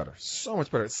 so much better. So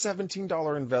much better. It's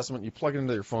 $17 investment. You plug it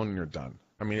into your phone and you're done.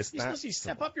 I mean, it's that. You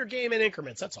step up your game in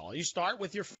increments. That's all. You start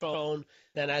with your phone.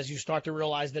 Then as you start to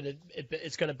realize that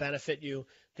it's going to benefit you,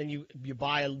 then you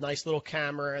buy a nice little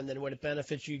camera. And then when it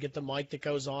benefits you, you get the mic that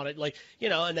goes on it.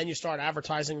 And then you start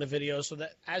advertising the video so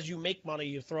that as you make money,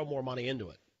 you throw more money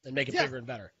into it and make it bigger and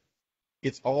better.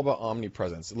 It's all about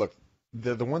omnipresence. Look,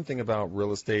 the one thing about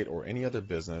real estate or any other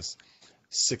business,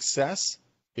 success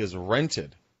is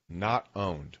rented, not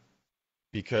owned,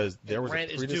 because there was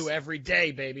rent is due every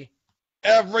day, baby.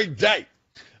 Every day.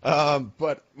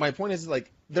 But my point is,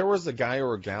 like, there was a guy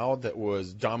or a gal that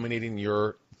was dominating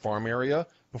your farm area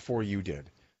before you did.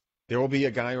 There will be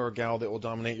a guy or a gal that will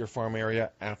dominate your farm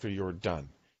area after you're done.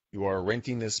 You are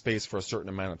renting this space for a certain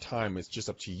amount of time. It's just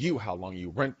up to you how long you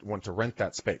want to rent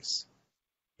that space.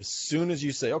 As soon as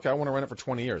you say, okay, I want to rent it for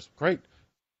 20 years, great,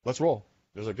 let's roll.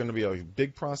 There's going to be a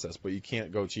big process, but you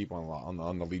can't go cheap on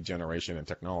the lead generation and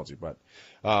technology. But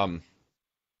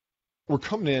we're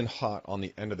coming in hot on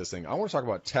the end of this thing. I want to talk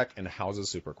about tech and houses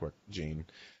super quick, Gene.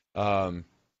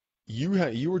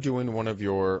 You were doing one of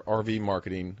your RV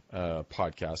marketing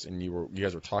podcasts, and you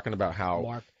guys were talking about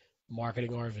how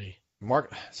marketing RV.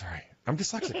 Sorry, I'm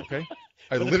dyslexic. Okay,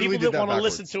 I literally did that. People that want to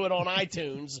listen to it on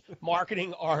iTunes,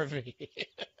 marketing RV.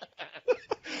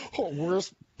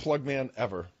 Worst plug man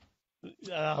ever.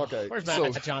 Okay, where's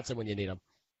Matt Johnson when you need him?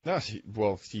 No,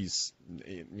 he's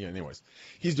anyways,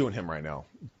 he's doing him right now.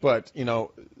 But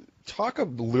talk a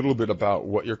little bit about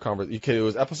what your conversation. Okay, it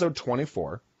was episode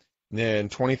 24. And then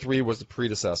 23 was the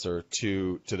predecessor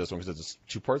to this one because it's a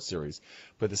two-part series.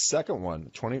 But the second one,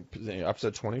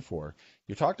 episode 24,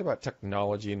 you talked about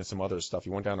technology and some other stuff.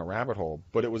 You went down a rabbit hole,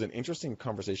 but it was an interesting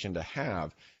conversation to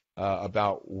have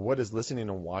about what is listening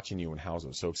and watching you in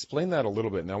houses. So explain that a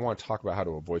little bit, and I want to talk about how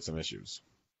to avoid some issues.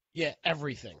 Yeah,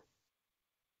 everything.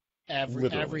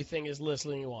 Everything is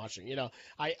listening and watching.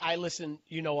 I listen.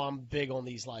 I'm big on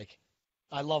these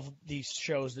I love these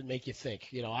shows that make you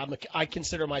think. I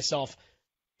consider myself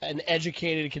an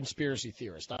educated conspiracy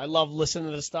theorist. I love listening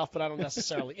to this stuff, but I don't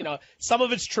necessarily, some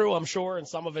of it's true, I'm sure, and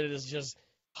some of it is just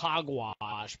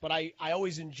hogwash. But I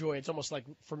always enjoy it. It's almost like,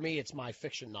 for me, it's my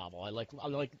fiction novel. I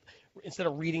like instead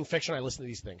of reading fiction, I listen to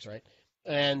these things, right?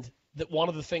 And one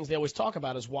of the things they always talk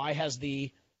about is why has do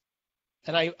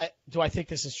I think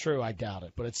this is true? I doubt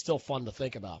it, but it's still fun to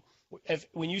think about.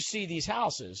 When you see these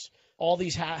houses, all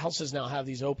these houses now have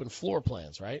these open floor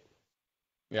plans, right?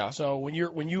 Yeah. So when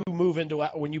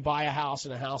you buy a house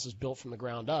and a house is built from the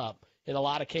ground up, in a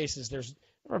lot of cases,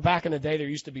 remember back in the day there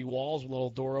used to be walls with little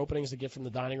door openings to get from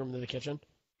the dining room to the kitchen.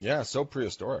 Yeah, so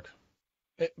prehistoric.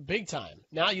 Big time.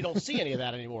 Now you don't see any of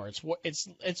that anymore.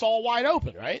 It's all wide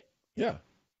open, right? Yeah.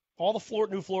 All the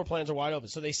new floor plans are wide open.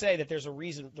 So they say that there's a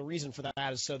reason. The reason for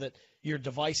that is so that your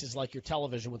devices, like your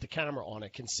television with the camera on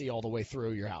it, can see all the way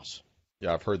through your house.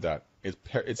 Yeah, I've heard that.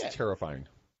 It's terrifying.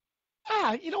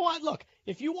 You know what? Look,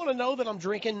 if you want to know that I'm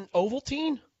drinking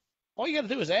Ovaltine, all you got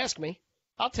to do is ask me.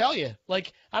 I'll tell you. You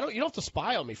don't have to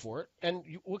spy on me for it. And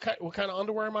what kind of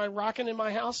underwear am I rocking in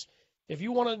my house? If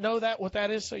you want to know what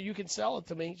that is, so you can sell it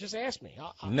to me, just ask me.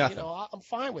 Nothing. I'm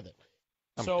fine with it.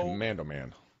 I'm a commando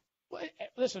man.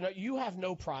 Listen, you have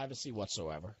no privacy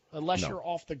whatsoever unless you're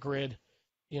off the grid,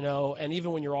 and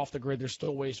even when you're off the grid, there's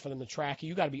still ways for them to track you.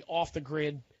 You got to be off the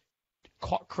grid,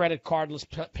 credit cardless,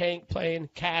 paying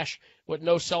cash with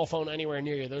no cell phone anywhere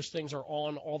near you. Those things are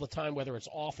on all the time. Whether it's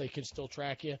off, they can still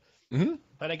track you. Mm-hmm.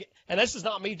 And this is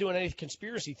not me doing any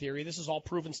conspiracy theory. This is all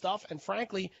proven stuff. And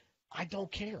frankly, I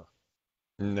don't care.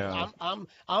 No.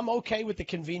 I'm okay with the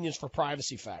convenience for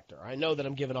privacy factor. I know that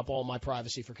I'm giving up all my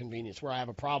privacy for convenience. Where I have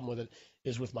a problem with it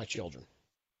is with my children.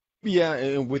 Yeah,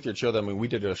 and with your children, I mean, we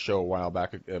did a show a while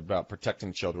back about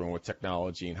protecting children with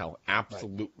technology and how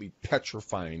absolutely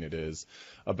petrifying it is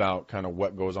about kind of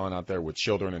what goes on out there with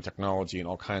children and technology and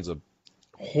all kinds of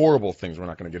horrible things we're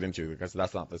not going to get into because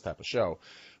that's not this type of show.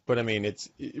 But, I mean, it's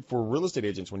for real estate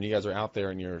agents, when you guys are out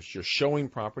there and you're showing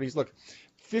properties. Look,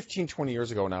 15, 20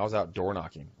 years ago when I was out door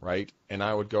knocking, right, and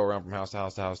I would go around from house to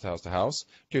house to house to house to house,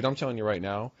 dude, I'm telling you right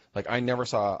now, I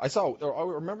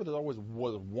remember there always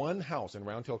was one house in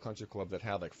Round Hill Country Club that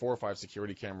had 4 or 5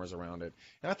 security cameras around it,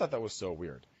 and I thought that was so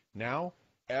weird. Now,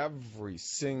 every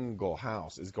single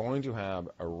house is going to have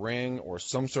a Ring or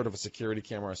some sort of a security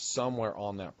camera somewhere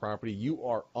on that property. You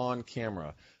are on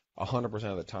camera 100%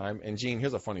 of the time. And, Gene,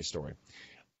 here's a funny story.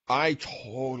 I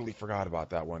totally forgot about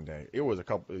that one day. It was a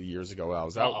couple of years ago. I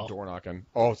was out door knocking.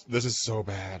 Oh, this is so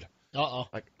bad. Uh-oh.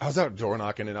 Like, I was out door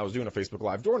knocking, and I was doing a Facebook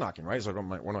Live door knocking, right? So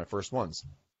one of my first ones.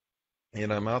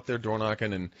 And I'm out there door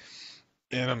knocking, and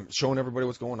I'm showing everybody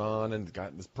what's going on, and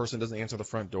this person doesn't answer the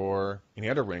front door, and he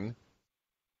had a ring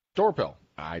doorbell.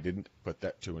 I didn't put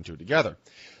that two and two together.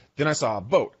 Then I saw a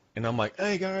boat, and I'm like,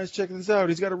 hey, guys, check this out.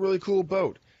 He's got a really cool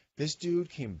boat. This dude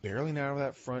came barreling out of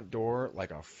that front door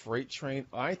like a freight train.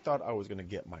 I thought I was going to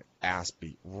get my ass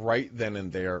beat right then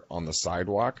and there on the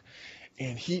sidewalk.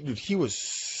 And he was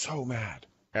so mad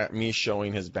at me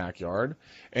showing his backyard.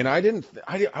 And I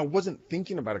wasn't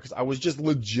thinking about it because I was just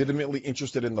legitimately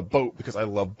interested in the boat because I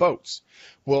love boats.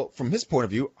 Well, from his point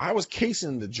of view, I was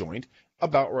casing the joint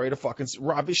about ready to fucking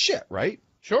rob his shit, right?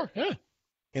 Sure, yeah.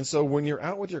 And so when you're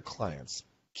out with your clients,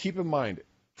 keep in mind,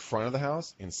 front of the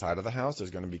house, inside of the house,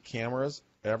 there's going to be cameras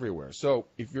everywhere. So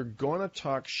if you're going to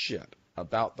talk shit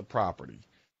about the property,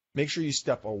 make sure you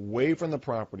step away from the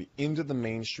property into the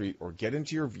main street or get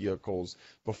into your vehicles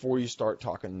before you start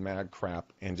talking mad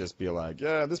crap and just be like,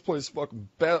 yeah, this place is fucking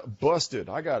busted.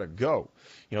 I got to go.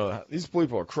 You know, these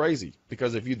people are crazy.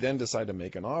 Because if you then decide to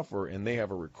make an offer and they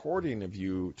have a recording of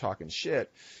you talking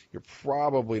shit, you're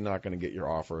probably not going to get your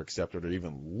offer accepted or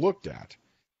even looked at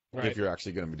if you're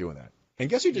actually going to be doing that. And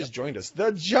guess who just joined us?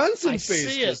 The Johnson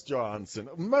face just Johnson.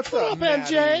 What up,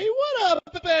 MJ? What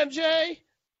up, MJ?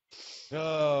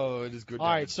 Oh, it is good to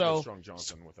have Strong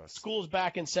Johnson with us. School's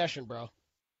back in session, bro.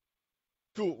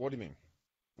 Cool. What do you mean?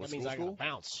 That means I got to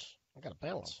bounce. Oh,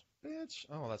 bitch.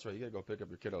 Oh, that's right. You got to go pick up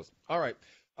your kiddos. All right.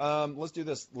 Let's do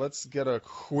this. Let's get a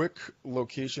quick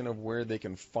location of where they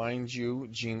can find you,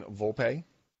 Gene Volpe.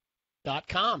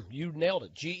 .com. You nailed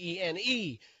it.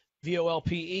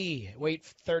 GeneVolpe. Wait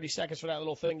 30 seconds for that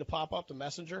little thing to pop up, the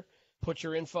messenger. Put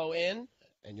your info in,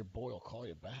 and your boy will call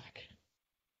you back.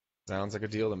 Sounds like a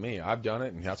deal to me. I've done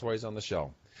it, and that's why he's on the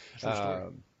show. True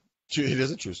story. It is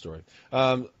a true story.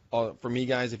 For me,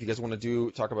 guys, if you guys want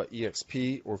to talk about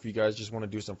EXP, or if you guys just want to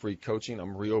do some free coaching,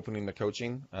 I'm reopening the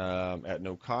coaching at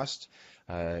no cost.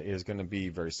 It is going to be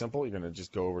very simple. You're going to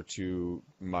just go over to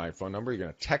my phone number. You're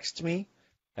going to text me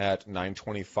at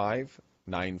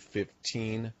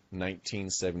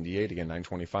 925-915-1978. Again,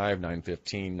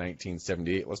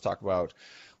 925-915-1978. Let's talk about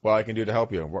what I can do to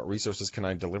help you. What resources can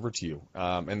I deliver to you?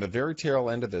 And the very tail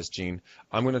end of this, Gene,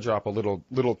 I'm going to drop a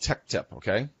little tech tip,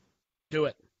 okay? Do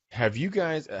it. Have you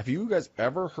guys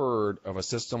ever heard of a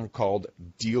system called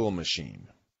Deal Machine?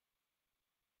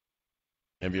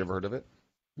 Have you ever heard of it?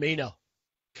 Me, no.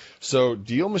 So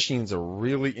Deal Machine's a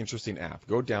really interesting app.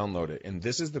 Go download it. And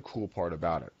this is the cool part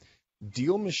about it.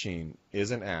 Deal Machine is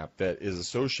an app that is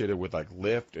associated with like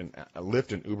Lyft and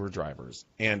Uber drivers.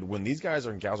 And when these guys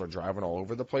and gals are driving all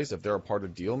over the place, if they're a part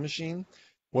of Deal Machine,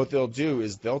 what they'll do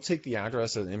is they'll take the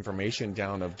address and information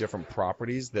down of different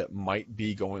properties that might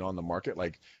be going on the market,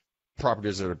 like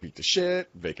properties that are beat to shit,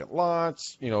 vacant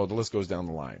lots, the list goes down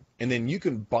the line. And then you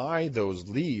can buy those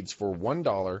leads for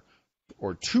 $1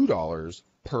 or $2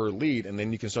 per lead, and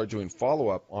then you can start doing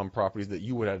follow-up on properties that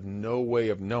you would have no way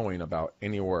of knowing about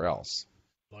anywhere else.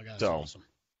 Oh, that's awesome.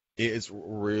 It's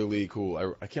really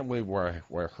cool. I can't believe where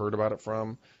I heard about it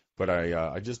from, but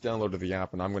I just downloaded the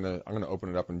app, and I'm gonna open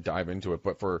it up and dive into it.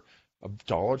 But for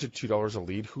 $1 to $2 a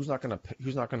lead, who's not gonna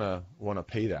want to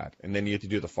pay that? And then you have to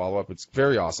do the follow-up. It's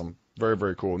very awesome, very,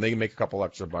 very cool, and they can make a couple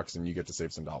extra bucks, and you get to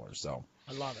save some dollars. So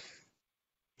I love it.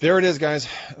 There it is, guys.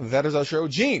 That is our show.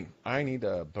 Gene, I need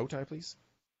a bow tie, please.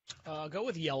 Go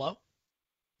with yellow.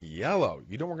 Yellow.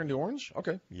 You don't want to do orange?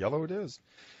 Okay, yellow it is.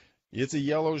 It's a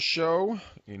yellow show.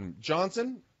 In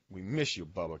Johnson, we miss you,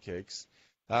 Bubba Cakes.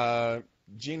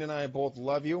 Gene and I both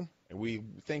love you, and we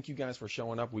thank you guys for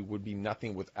showing up. We would be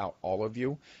nothing without all of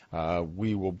you.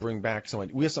 We will bring back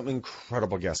we have some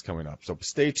incredible guests coming up, so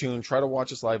stay tuned. Try to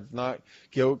watch us live. If not,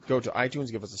 go to iTunes,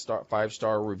 give us a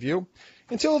 5-star review.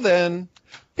 Until then,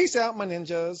 peace out, my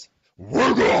ninjas.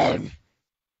 We're gone!